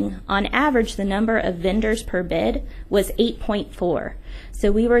responding. On average, the number of vendors per bid was 8.4.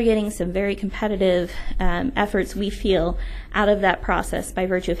 So we were getting some very competitive efforts, we feel, out of that process by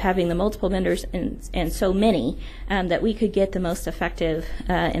virtue of having the multiple vendors and so many that we could get the most effective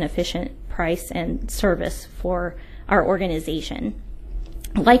and efficient price and service for our organization.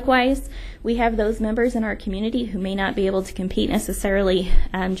 Likewise, we have those members in our community who may not be able to compete necessarily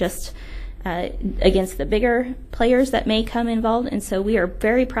just against the bigger players that may come involved, and so we are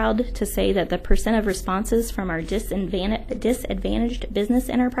very proud to say that the percent of responses from our disadvantaged business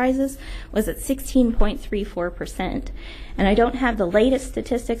enterprises was at 16.34%. And I don't have the latest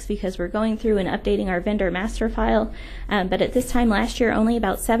statistics because we're going through and updating our vendor master file, but at this time last year, only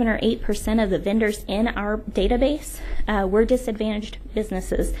about 7 or 8% of the vendors in our database were disadvantaged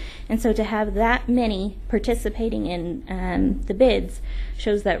businesses. And so to have that many participating in the bids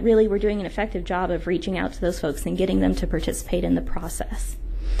shows that really we're doing an effective job of reaching out to those folks and getting them to participate in the process.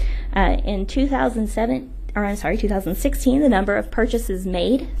 In 2016, the number of purchases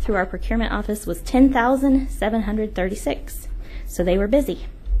made through our procurement office was 10,736. So they were busy.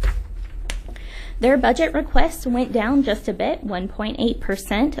 Their budget requests went down just a bit,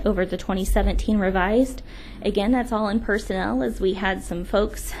 1.8% over the 2017 revised. Again, that's all in personnel, as we had some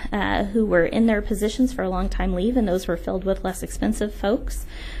folks who were in their positions for a long time leave, and those were filled with less expensive folks.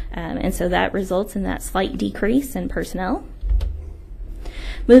 And so that results in that slight decrease in personnel.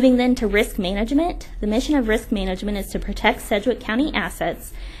 Moving then to risk management. The mission of risk management is to protect Sedgwick County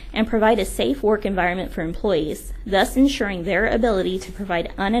assets and provide a safe work environment for employees, thus ensuring their ability to provide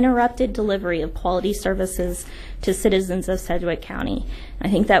uninterrupted delivery of quality services to citizens of Sedgwick County. I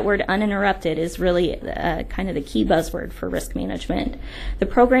think that word uninterrupted is really kind of the key buzzword for risk management. The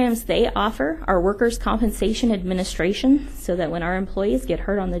programs they offer are workers' compensation administration, so that when our employees get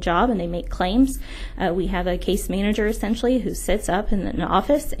hurt on the job and they make claims, we have a case manager essentially who sits up in an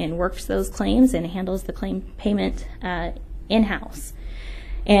office and works those claims and handles the claim payment in-house.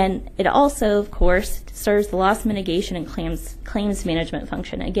 And it also, of course, serves the loss mitigation and claims management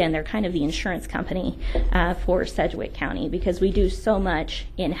function. Again, they're kind of the insurance company for Sedgwick County because we do so much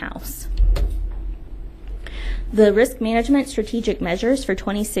in-house. The risk management strategic measures for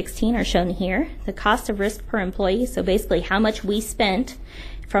 2016 are shown here. The cost of risk per employee, so basically how much we spent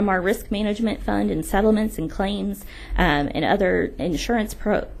from our risk management fund and settlements and claims and other insurance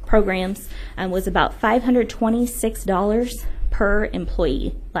programs was about $526 per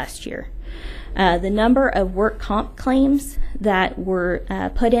employee last year. The number of work comp claims that were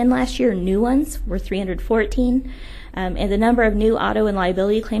put in last year, new ones, were 314, and the number of new auto and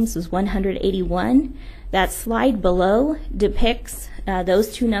liability claims was 181. That slide below depicts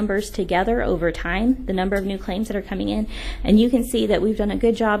those two numbers together over time, the number of new claims that are coming in, and you can see that we've done a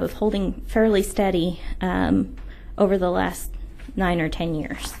good job of holding fairly steady over the last 9 or 10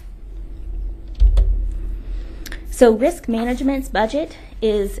 years. So risk management's budget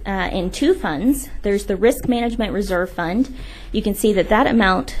is in 2 funds. There's the Risk Management Reserve Fund. You can see that that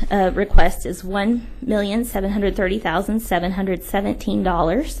amount request is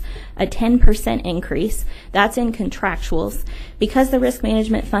 $1,730,717, a 10% increase. That's in contractuals. Because the Risk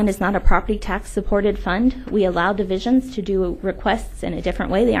Management Fund is not a property tax supported fund, we allow divisions to do requests in a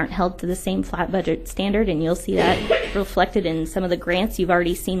different way. They aren't held to the same flat budget standard, and you'll see that reflected in some of the grants you've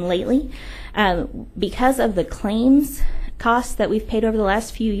already seen lately. Because of the claims costs that we've paid over the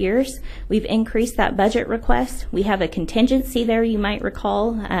last few years, we've increased that budget request. We have a contingency there, you might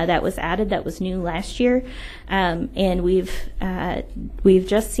recall, that was added, that was new last year, and we've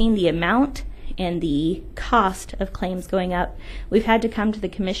just seen the amount and the cost of claims going up. We've had to come to the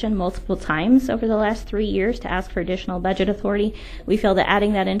commission multiple times over the last 3 years to ask for additional budget authority. We feel that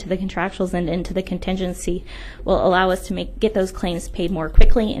adding that into the contractuals and into the contingency will allow us to get those claims paid more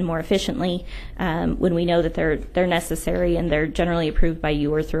quickly and more efficiently when we know that they're necessary and they're generally approved by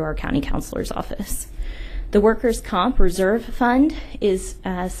you or through our county counselor's office. The Workers' Comp Reserve Fund is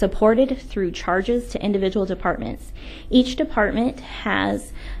supported through charges to individual departments. Each department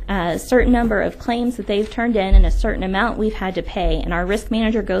has a certain number of claims that they've turned in and a certain amount we've had to pay, and our risk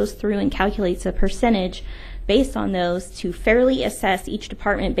manager goes through and calculates a percentage based on those to fairly assess each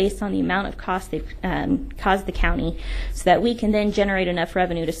department based on the amount of cost they've caused the county, so that we can then generate enough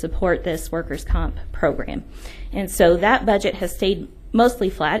revenue to support this workers' comp program. And so that budget has stayed mostly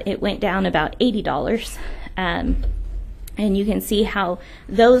flat. It went down about $80. And you can see how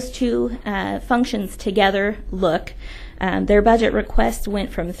those two functions together look. Their budget request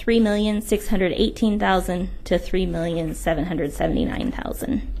went from $3,618,000 to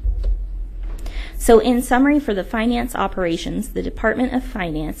 $3,779,000. So in summary, for the finance operations, the Department of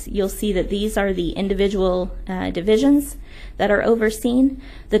Finance, you'll see that these are the individual divisions that are overseen.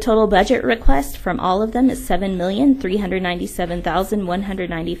 The total budget request from all of them is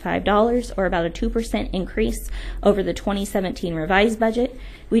 $7,397,195, or about a 2% increase over the 2017 revised budget.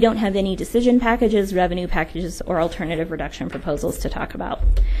 We don't have any decision packages, revenue packages, or alternative reduction proposals to talk about.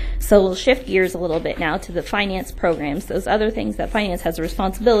 So we'll shift gears a little bit now to the finance programs, those other things that finance has a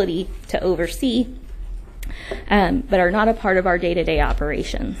responsibility to oversee, but are not a part of our day-to-day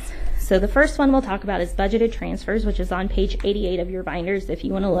operations. So the first one we'll talk about is budgeted transfers, which is on page 88 of your binders if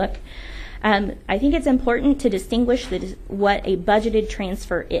you want to look. I think it's important to distinguish what a budgeted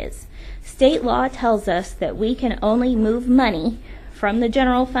transfer is. State law tells us that we can only move money from the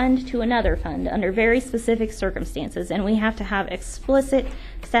general fund to another fund under very specific circumstances, and we have to have explicit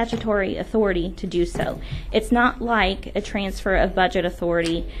statutory authority to do so. It's not like a transfer of budget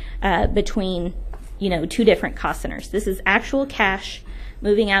authority between, two different cost centers. This is actual cash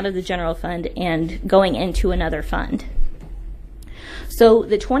moving out of the general fund and going into another fund. So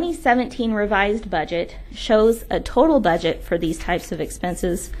the 2017 revised budget shows a total budget for these types of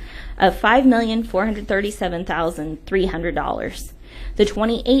expenses of $5,437,300. The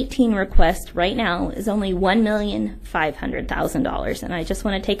 2018 request right now is only $1,500,000, and I just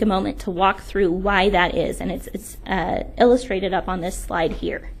want to take a moment to walk through why that is, and it's illustrated up on this slide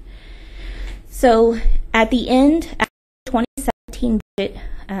here. So at the end, after the 2017 budget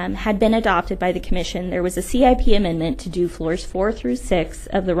had been adopted by the Commission, there was a CIP amendment to do floors 4 through 6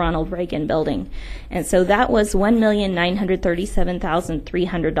 of the Ronald Reagan building. And so that was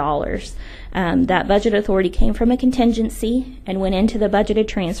 $1,937,300. That budget authority came from a contingency and went into the budgeted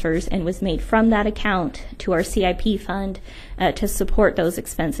transfers and was made from that account to our CIP fund to support those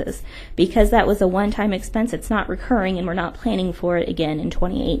expenses. Because that was a one-time expense, it's not recurring, and we're not planning for it again in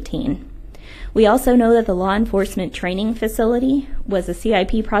 2018. We also know that the law enforcement training facility was a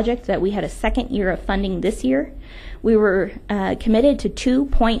CIP project that we had a second year of funding this year. We were committed to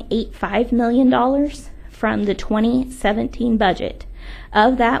 $2.85 million from the 2017 budget.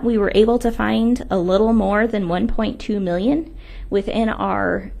 Of that, we were able to find a little more than $1.2 million within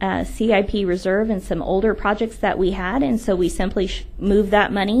our CIP reserve and some older projects that we had, and so we simply moved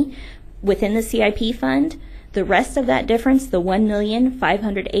that money within the CIP fund. The rest of that difference, the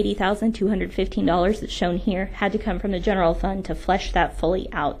 $1,580,215 that's shown here, had to come from the general fund to flesh that fully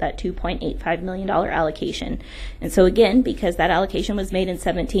out, that $2.85 million allocation. And so again, because that allocation was made in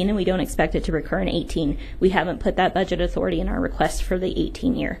 17 and we don't expect it to recur in 18, we haven't put that budget authority in our request for the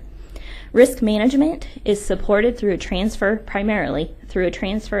 18 year. Risk management is supported through a transfer, primarily through a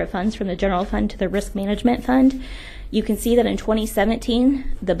transfer of funds from the general fund to the risk management fund. You can see that in 2017,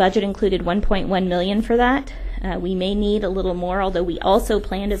 the budget included $1.1 million for that. We may need a little more, although we also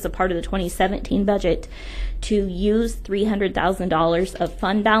planned as a part of the 2017 budget to use $300,000 of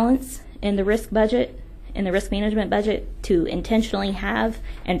fund balance in the risk budget, in the risk management budget, to intentionally have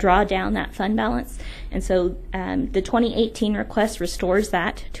and draw down that fund balance. And so the 2018 request restores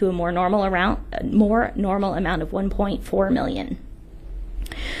that to a more normal amount of $1.4 million.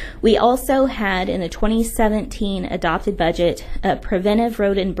 We also had in the 2017 adopted budget a preventive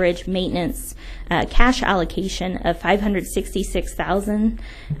road and bridge maintenance cash allocation of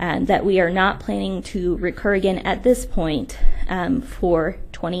 $566,000 that we are not planning to recur again at this point for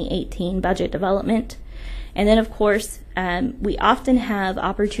 2018 budget development. And then, of course, we often have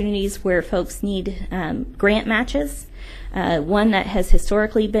opportunities where folks need grant matches. One that has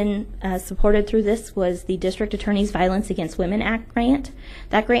historically been supported through this was the District Attorney's Violence Against Women Act grant.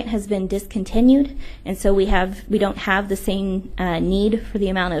 That grant has been discontinued, and so we don't have the same need for the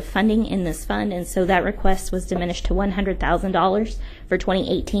amount of funding in this fund, and so that request was diminished to $100,000 for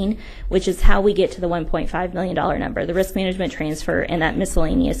 2018, which is how we get to the $1.5 million number, the risk management transfer and that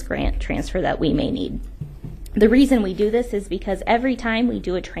miscellaneous grant transfer that we may need. The reason we do this is because every time we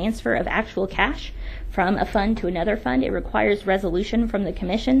do a transfer of actual cash from a fund to another fund, it requires resolution from the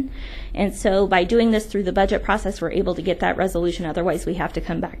Commission. And so by doing this through the budget process, we're able to get that resolution. Otherwise, we have to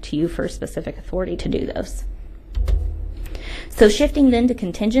come back to you for specific authority to do those. So shifting then to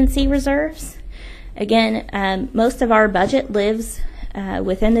contingency reserves. Again, most of our budget lives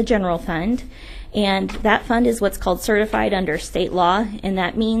within the general fund. And that fund is what's called certified under state law, and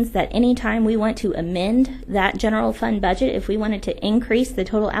that means that anytime we want to amend that general fund budget, if we wanted to increase the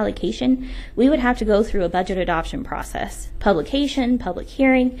total allocation, we would have to go through a budget adoption process, publication, public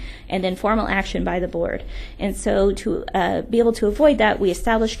hearing, and then formal action by the board. And so to be able to avoid that, we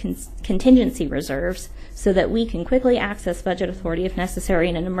establish contingency reserves so that we can quickly access budget authority if necessary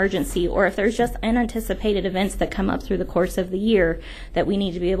in an emergency, or if there's just unanticipated events that come up through the course of the year that we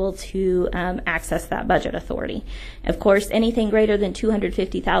need to be able to access that budget authority. Of course, anything greater than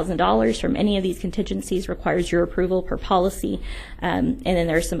 $250,000 from any of these contingencies requires your approval per policy. And then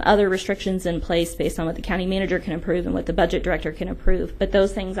there's some other restrictions in place based on what the county manager can approve and what the budget director can approve. But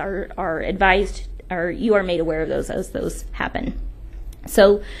those things are advised, or you are made aware of those as those happen.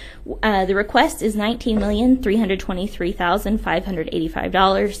 So the request is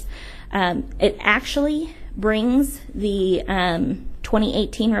 $19,323,585. It actually brings the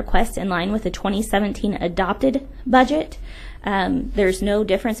 2018 request in line with the 2017 adopted budget. There's no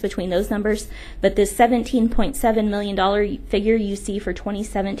difference between those numbers, but this $17.7 million figure you see for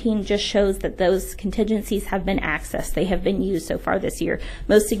 2017 just shows that those contingencies have been accessed. They have been used so far this year.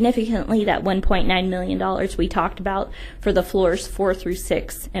 Most significantly, that $1.9 million we talked about for the floors 4 through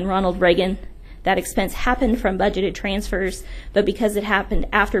 6 and Ronald Reagan. That expense happened from budgeted transfers, but because it happened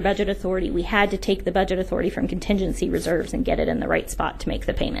after budget authority, we had to take the budget authority from contingency reserves and get it in the right spot to make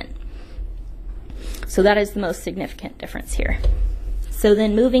the payment. So that is the most significant difference here. So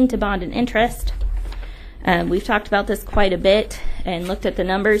then moving to bond and interest, we've talked about this quite a bit and looked at the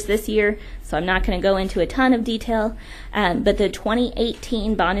numbers this year, so I'm not going to go into a ton of detail, but the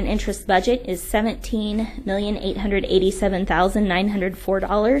 2018 bond and interest budget is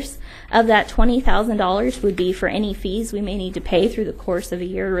 $17,887,904. Of that, $20,000 would be for any fees we may need to pay through the course of a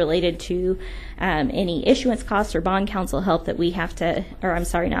year related to any issuance costs or bond counsel help that we have to, or I'm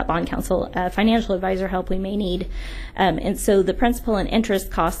sorry, not bond counsel, financial advisor help we may need. And so the principal and interest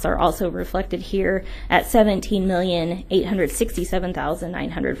costs are also reflected here at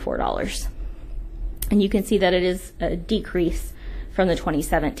 $17,867,904. And you can see that it is a decrease from the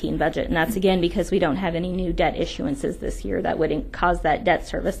 2017 budget. And that's again because we don't have any new debt issuances this year that would cause that debt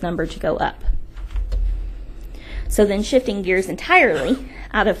service number to go up. So then shifting gears entirely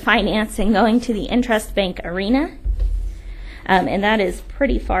out of finance and going to the interest bank arena. And that is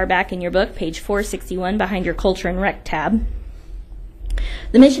pretty far back in your book, page 461 behind your Culture and Rec tab.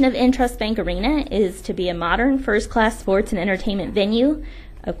 The mission of Interest Bank Arena is to be a modern first-class sports and entertainment venue,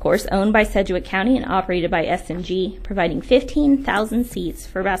 of course owned by Sedgwick County and operated by S&G, providing 15,000 seats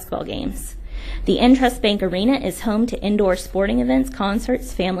for basketball games. The Interest Bank Arena is home to indoor sporting events,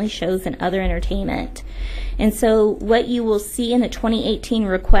 concerts, family shows, and other entertainment. And so what you will see in the 2018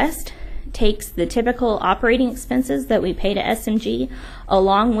 request takes the typical operating expenses that we pay to SMG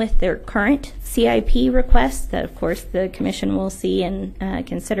along with their current CIP requests that of course the commission will see and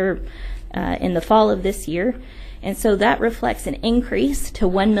consider in the fall of this year. And so that reflects an increase to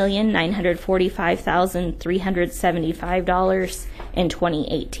 $1,945,375 in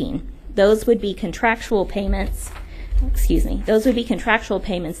 2018. Those would be contractual payments. Those would be contractual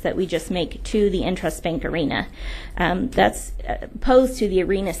payments that we just make to the Interest Bank Arena. That's opposed to the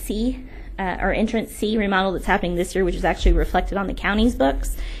Arena C, or Entrance C remodel that's happening this year, which is actually reflected on the county's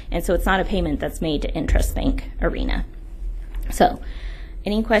books. And so it's not a payment that's made to Interest Bank Arena. So,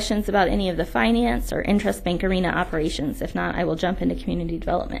 any questions about any of the finance or Interest Bank Arena operations? If not, I will jump into community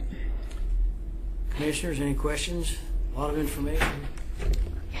development. Commissioners, any questions? A lot of information.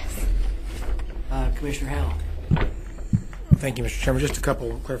 Yes. Commissioner Howell. Thank you, Mr. Chairman. Just a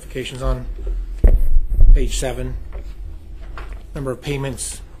couple clarifications on page 7. Number of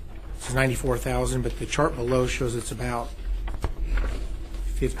payments is 94,000, but the chart below shows it's about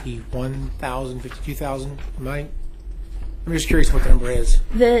 51,000, 52,000. I'm just curious what the number is.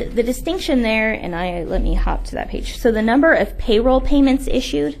 The distinction there, and let me hop to that page. So the number of payroll payments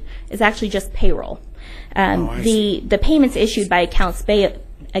issued is actually just payroll. The payments issued by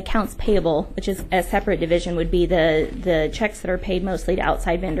accounts payable, which is a separate division, would be the checks that are paid mostly to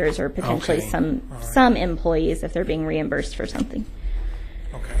outside vendors or potentially some employees if they're being reimbursed for something.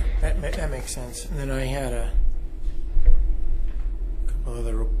 Okay, that makes sense. And then I had a couple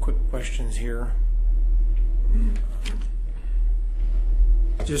other real quick questions here.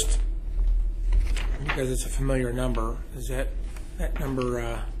 Just because it's a familiar number, is that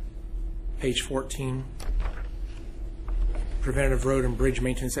number page 14? Preventative road and bridge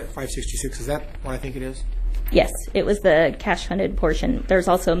maintenance at 566. Is that what I think it is? Yes, it was the cash funded portion. There's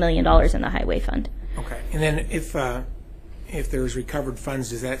also $1 million in the highway fund. Okay, and then if there's recovered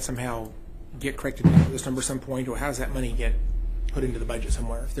funds, does that somehow get corrected into this number at some point, or how does that money get put into the budget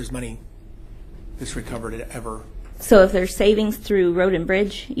somewhere? If there's money that's recovered ever. So if there's savings through road and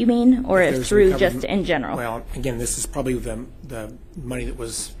bridge, you mean, or if through just in general? Well, again, this is probably the money that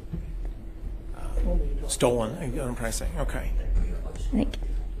was stolen. I'm trying to say. Okay. Thank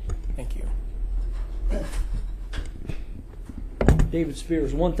you. David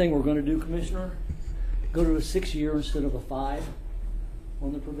Spears. One thing we're going to do, Commissioner, go to a 6-year instead of a 5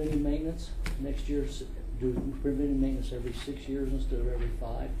 on the preventive maintenance. Next year, do preventive maintenance every 6 years instead of every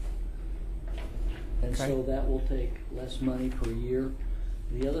 5. And Okay. so that will take less money per year.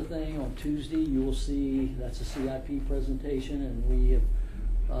 The other thing, on Tuesday, you will see, that's a CIP presentation, and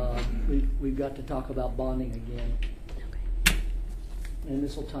we've got to talk about bonding again. And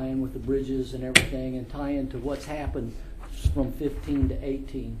this will tie in with the bridges and everything, and tie into what's happened from 15 to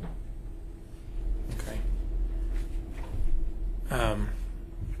 18. Okay. All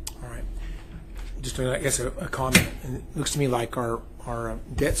right. Just, I guess, a comment. And it looks to me like our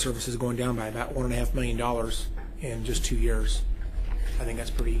debt service is going down by about $1.5 million in just 2 years. I think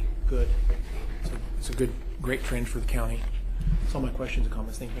that's pretty good. It's a great trend for the county. That's all my questions and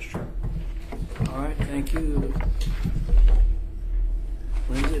comments. Thank you, Mr. Chairman. All right, thank you.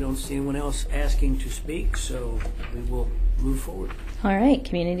 Lindsay, I don't see anyone else asking to speak, so we will move forward. All right,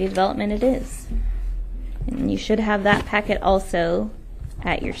 community development it is. And you should have that packet also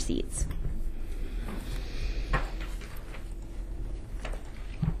at your seats.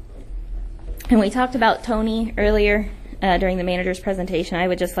 And we talked about Tony earlier during the manager's presentation. I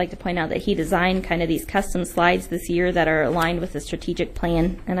would just like to point out that he designed kind of these custom slides this year that are aligned with the strategic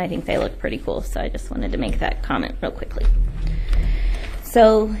plan, and I think they look pretty cool, so I just wanted to make that comment real quickly.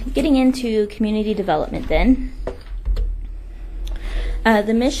 So getting into community development then.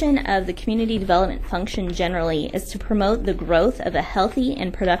 The mission of the community development function generally is to promote the growth of a healthy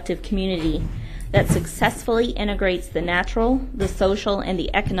and productive community that successfully integrates the natural, the social, and the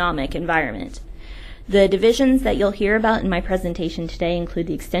economic environment. The divisions that you'll hear about in my presentation today include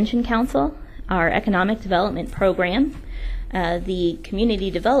the Extension Council, our Economic Development Program, the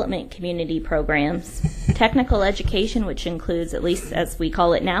Community Development Community Programs, Technical Education, which includes, at least as we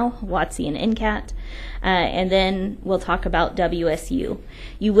call it now, WOTC and NCAT, and then we'll talk about WSU.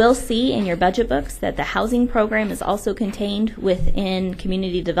 You will see in your budget books that the housing program is also contained within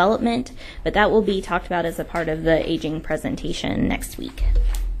community development, but that will be talked about as a part of the aging presentation next week.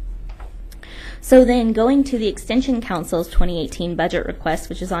 So then going to the Extension Council's 2018 budget request,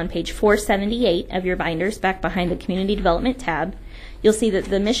 which is on page 478 of your binders back behind the Community Development tab, you'll see that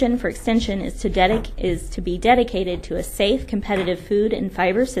the mission for Extension is to be dedicated to a safe, competitive food and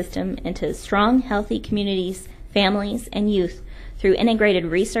fiber system and to strong, healthy communities, families, and youth through integrated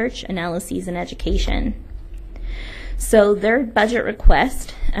research, analyses, and education. So their budget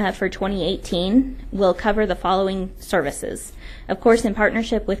request for 2018 will cover the following services. Of course, in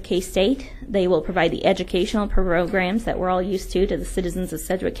partnership with K-State, they will provide the educational programs that we're all used to the citizens of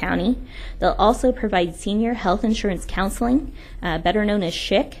Sedgwick County. They'll also provide senior health insurance counseling, better known as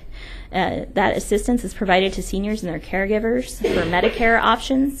SHIC. That assistance is provided to seniors and their caregivers for Medicare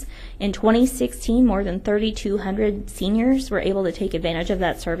options. In 2016, more than 3,200 seniors were able to take advantage of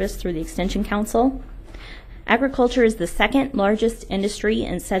that service through the Extension Council. Agriculture is the second largest industry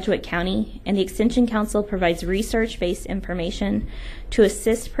in Sedgwick County, and the Extension Council provides research-based information to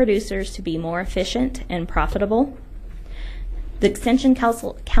assist producers to be more efficient and profitable. The Extension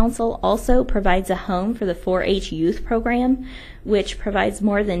Council also provides a home for the 4-H youth program, which provides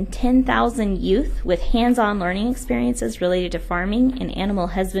more than 10,000 youth with hands-on learning experiences related to farming and animal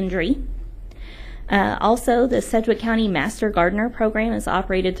husbandry. Also, the Sedgwick County Master Gardener Program is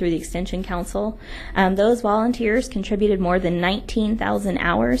operated through the Extension Council. Those volunteers contributed more than 19,000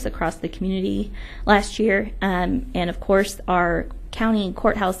 hours across the community last year. And of course, our county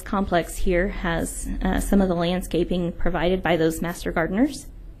courthouse complex here has some of the landscaping provided by those Master Gardeners.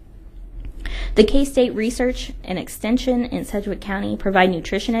 The K-State Research and Extension in Sedgwick County provide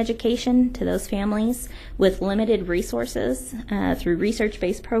nutrition education to those families with limited resources through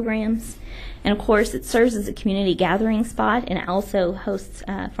research-based programs. And of course, it serves as a community gathering spot and also hosts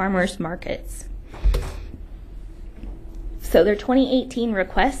farmers markets. So their 2018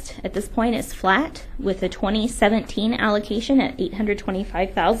 request at this point is flat with the 2017 allocation at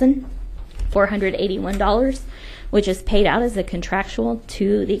 $825,481, which is paid out as a contractual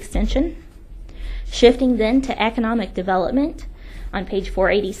to the extension. Shifting then to economic development, on page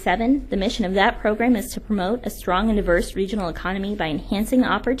 487, the mission of that program is to promote a strong and diverse regional economy by enhancing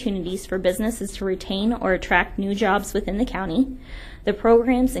opportunities for businesses to retain or attract new jobs within the county. The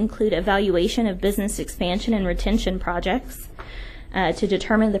programs include evaluation of business expansion and retention projects to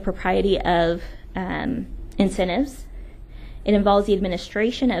determine the propriety of incentives. It involves the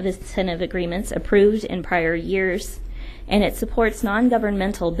administration of incentive agreements approved in prior years, and it supports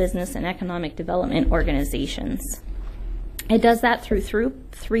non-governmental business and economic development organizations. It does that through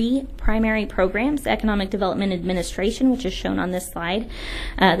three primary programs: Economic Development Administration, which is shown on this slide.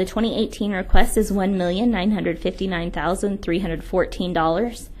 The 2018 request is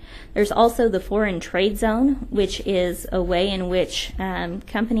 $1,959,314. There's also the Foreign Trade Zone, which is a way in which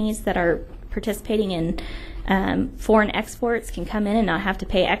companies that are participating in foreign exports can come in and not have to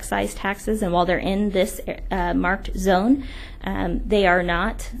pay excise taxes, and while they're in this marked zone, they are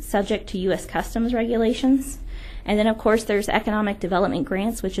not subject to U.S. Customs regulations. And then, of course, there's economic development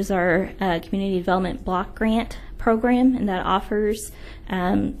grants, which is our community development block grant program, and that offers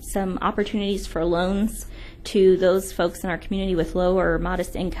some opportunities for loans to those folks in our community with low or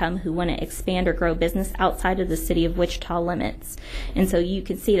modest income who want to expand or grow business outside of the city of Wichita limits. And so you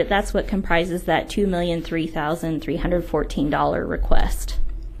can see that that's what comprises that $2,003,314 request.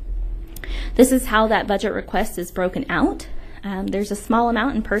 This is how that budget request is broken out. There's a small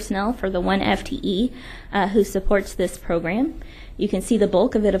amount in personnel for the one FTE who supports this program. You can see the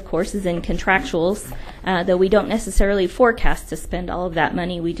bulk of it, of course, is in contractuals, though we don't necessarily forecast to spend all of that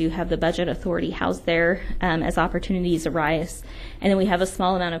money. We do have the budget authority housed there as opportunities arise. And then we have a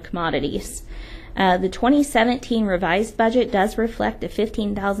small amount of commodities. The 2017 revised budget does reflect a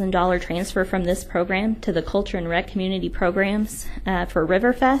 $15,000 transfer from this program to the Culture and Rec community programs for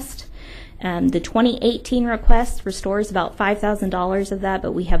Riverfest. The 2018 request restores about $5,000 of that,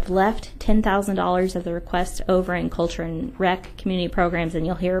 but we have left $10,000 of the request over in Culture and Rec community programs, and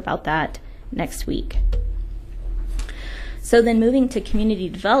you'll hear about that next week. So then moving to community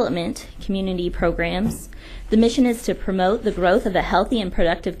development, community programs, the mission is to promote the growth of a healthy and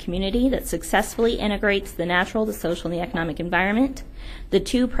productive community that successfully integrates the natural, the social, and the economic environment. The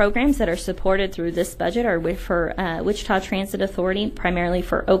two programs that are supported through this budget are for Wichita Transit Authority, primarily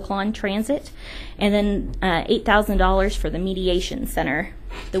for Oaklawn Transit, and then $8,000 for the Mediation Center.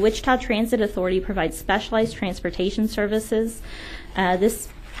 The Wichita Transit Authority provides specialized transportation services. This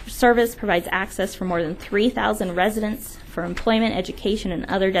service provides access for more than 3,000 residents for employment, education, and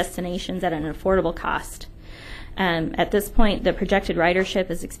other destinations at an affordable cost. At this point, the projected ridership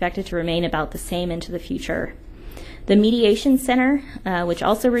is expected to remain about the same into the future. The Mediation Center, which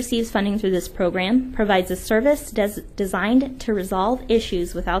also receives funding through this program, provides a service designed to resolve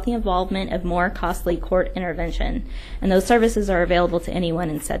issues without the involvement of more costly court intervention. And those services are available to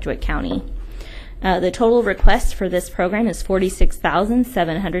anyone in Sedgwick County. The total request for this program is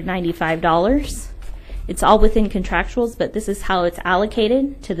 $46,795. It's all within contractuals, but this is how it's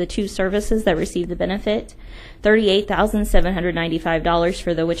allocated to the two services that receive the benefit. $38,795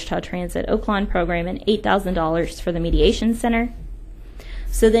 for the Wichita Transit Oaklawn program and $8,000 for the Mediation Center.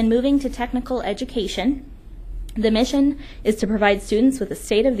 So then moving to technical education, the mission is to provide students with a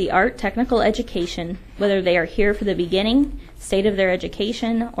state-of-the-art technical education, whether they are here for the beginning state of their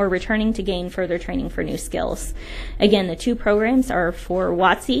education or returning to gain further training for new skills. Again, the two programs are for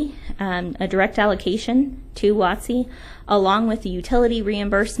WOTC, a direct allocation to WOTC, along with the utility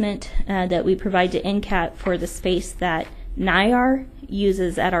reimbursement that we provide to NCAT for the space that NIAR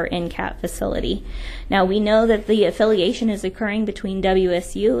uses at our NCAT facility. Now, we know that the affiliation is occurring between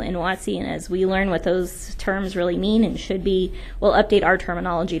WSU and WOTC, and as we learn what those terms really mean and should be, we'll update our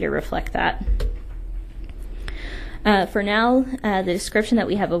terminology to reflect that. For now, the description that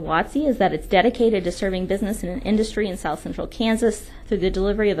we have of WOTC is that it's dedicated to serving business and industry in South Central Kansas through the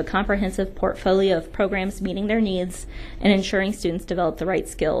delivery of a comprehensive portfolio of programs meeting their needs and ensuring students develop the right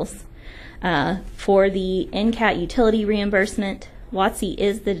skills. For the NCAT utility reimbursement, WOTC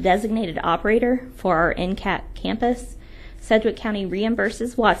is the designated operator for our NCAT campus. Sedgwick County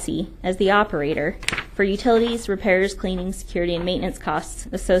reimburses WOTC as the operator for utilities, repairs, cleaning, security, and maintenance costs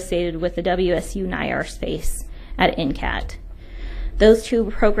associated with the WSU NIAR space at NCAT. Those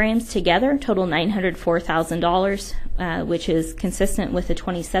two programs together total $904,000, which is consistent with the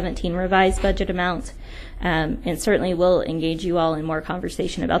 2017 revised budget amount, and certainly we'll engage you all in more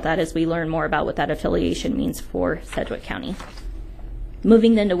conversation about that as we learn more about what that affiliation means for Sedgwick County.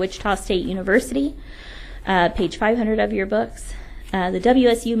 Moving then to Wichita State University, page 500 of your books. The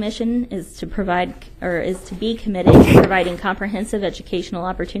WSU mission is to provide, or is to be committed to providing comprehensive educational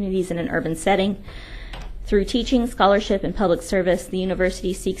opportunities in an urban setting. Through teaching, scholarship, and public service, the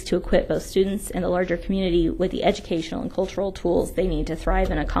university seeks to equip both students and the larger community with the educational and cultural tools they need to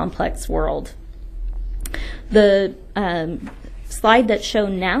thrive in a complex world. The slide that's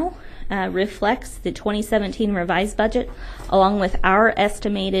shown now reflects the 2017 revised budget, along with our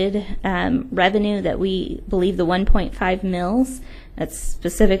estimated revenue that we believe the 1.5 mils that's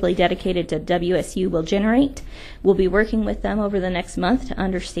specifically dedicated to WSU will generate. We'll be working with them over the next month to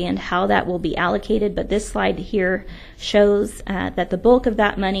understand how that will be allocated, but this slide here shows that the bulk of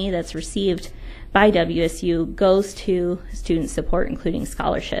that money that's received by WSU goes to student support, including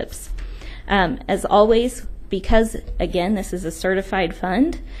scholarships. As always, because, again, this is a certified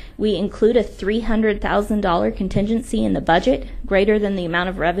fund, we include a $300,000 contingency in the budget, greater than the amount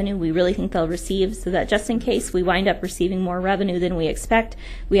of revenue we really think they'll receive, so that just in case we wind up receiving more revenue than we expect,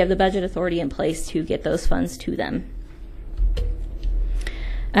 we have the budget authority in place to get those funds to them.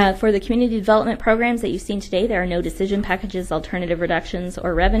 For the community development programs that you've seen today, there are no decision packages, alternative reductions,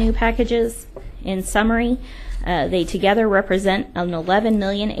 or revenue packages. In summary, they together represent an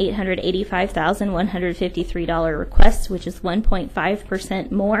 $11,885,153 request, which is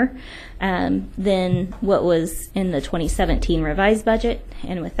 1.5% more than what was in the 2017 revised budget.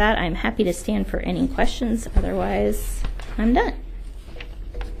 And with that, I'm happy to stand for any questions. Otherwise, I'm done.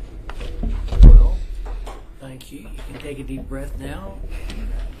 Well, thank you. You can take a deep breath now.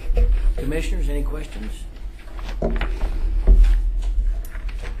 Commissioners, any questions?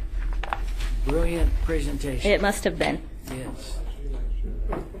 Brilliant presentation. It must have been. Yes.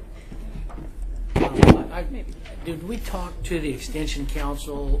 Did we talk to the Extension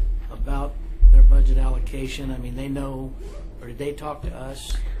Council about their budget allocation? I mean, they know, or did they talk to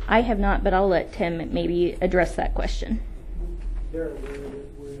us? I have not, but I'll let Tim maybe address that question. We're in a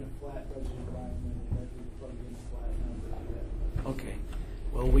flat budget environment, and we plug in flat numbers. Okay.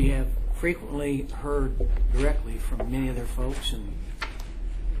 Well, we have frequently heard directly from many of their folks, and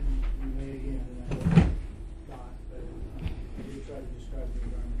We may again, and I not, but we try to describe the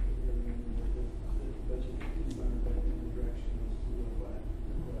environment that we're in, and the budget environment in the direction is to go flat.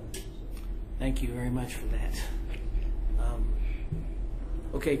 thank you very much for that.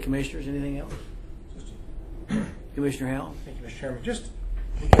 Okay, Commissioners, anything else? Commissioner Howell? Thank you, Mr. Chairman. Just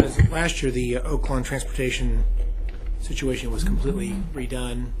because last year the Oaklawn transportation situation was completely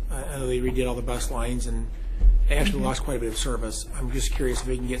redone. I know they redid all the bus lines, and they actually lost quite a bit of service. I'm just curious if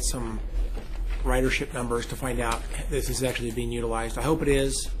we can get some ridership numbers to find out this is actually being utilized. I hope it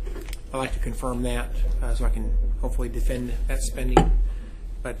is. I'd like to confirm that so I can hopefully defend that spending.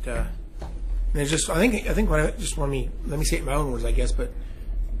 But there's just I think what I just let me say it in my own words, I guess. But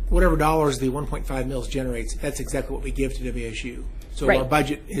whatever dollars the 1.5 mils generates, that's exactly what we give to WSU. So Right. Our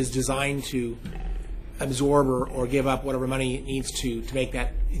budget is designed to absorb or give up whatever money it needs to make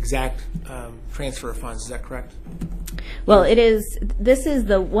that exact transfer of funds. Is that correct? Well, it is. This is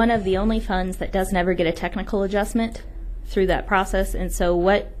one of the only funds that does never get a technical adjustment through that process, and so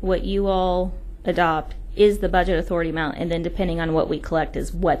what you all adopt is the budget authority amount, and then depending on what we collect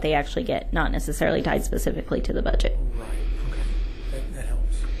is what they actually get, not necessarily tied specifically to the budget. Right. Okay. That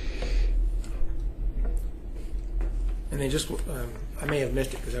helps. And then just I may have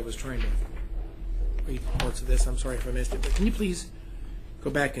missed it because I was trying to read parts of this. I'm sorry if I missed it, but can you please go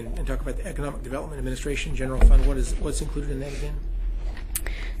back and talk about the Economic Development Administration General Fund? What's included in that again?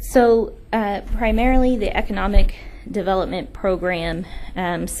 So primarily the Economic Development Program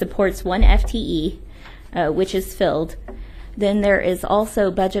supports one FTE, which is filled. Then there is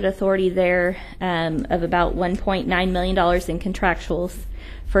also budget authority there of about $1.9 million in contractuals.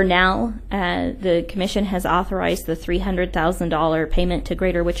 For now, the Commission has authorized the $300,000 payment to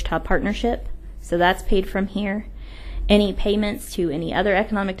Greater Wichita Partnership, so that's paid from here. Any payments to any other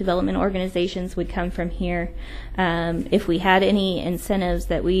economic development organizations would come from here. If we had any incentives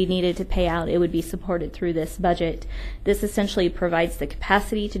that we needed to pay out, it would be supported through this budget. This essentially provides the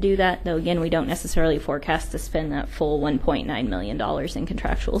capacity to do that, though again, we don't necessarily forecast to spend that full $1.9 million in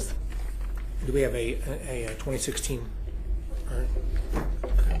contractuals. Do we have a 2016 or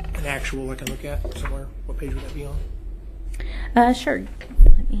an actual I can look at somewhere? What page would that be on? Sure.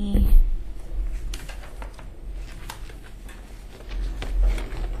 Let me...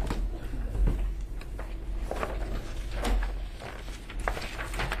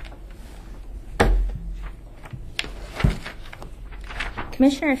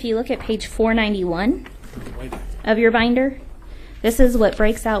 Commissioner, if you look at page 491 of your binder, this is what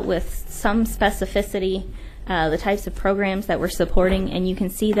breaks out with some specificity the types of programs that we're supporting, and you can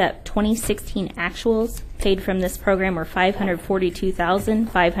see that 2016 actuals paid from this program were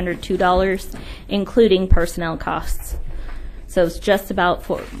 $542,502, including personnel costs. So it's just about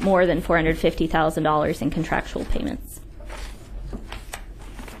more than $450,000 in contractual payments.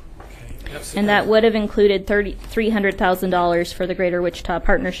 And that would have included $300,000 for the Greater Wichita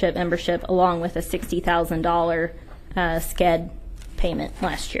Partnership membership, along with a $60,000 SCED payment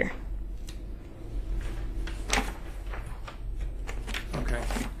last year. Okay.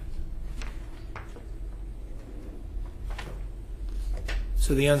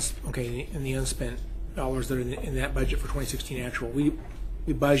 So the unspent dollars that are in that budget for 2016 actual, we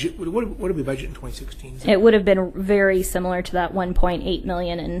budget. What did we budget in 2016? It would have been very similar to that $1.8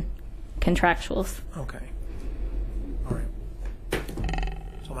 million in contractuals. Okay. All right.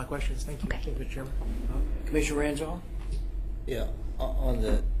 So my questions. Thank you, Mr. Chairman. Commissioner Ranzau? Yeah, on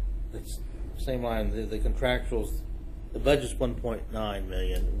the same line, the contractuals, the budget's 1.9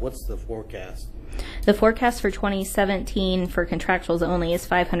 million. What's the forecast? The forecast for 2017 for contractuals only is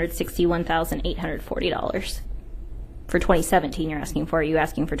 $561,840. For 2017, you're asking for. Are you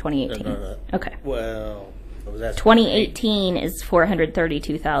asking for 2018? No. Okay. Well, I was asking 2018 is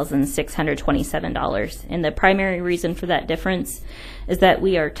 $432,627. And the primary reason for that difference is that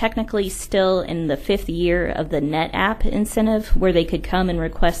we are technically still in the 5th year of the Net App incentive where they could come and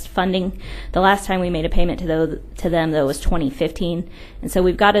request funding. The last time we made a payment to them, though, was 2015. And so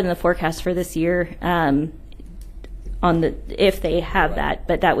we've got it in the forecast for this year if they have that,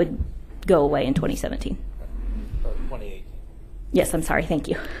 but that would go away in 2017. 2018. Yes, I'm sorry. Thank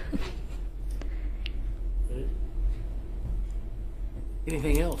you.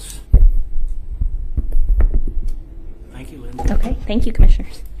 Anything else? Thank you, Linda. Okay. Thank you,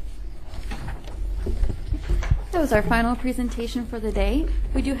 Commissioners. That was our final presentation for the day.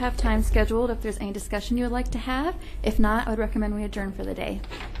 We do have time scheduled if there's any discussion you would like to have. If not, I would recommend we adjourn for the day.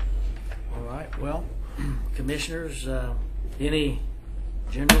 All right. Well, Commissioners, any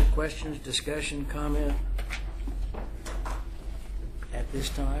general questions, discussion, comment at this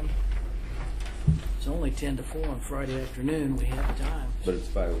time? It's only 10 to 4 on Friday afternoon. We have time. But it's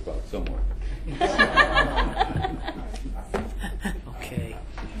 5 o'clock somewhere. Okay.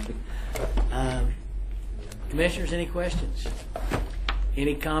 Commissioners, any questions?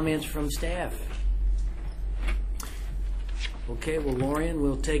 Any comments from staff? Okay, well, Lorian,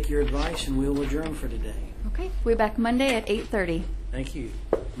 we'll take your advice and we'll adjourn for today. Okay, we'll be back Monday at 8:30. Thank you.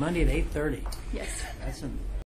 Monday at 8:30. Yes. That's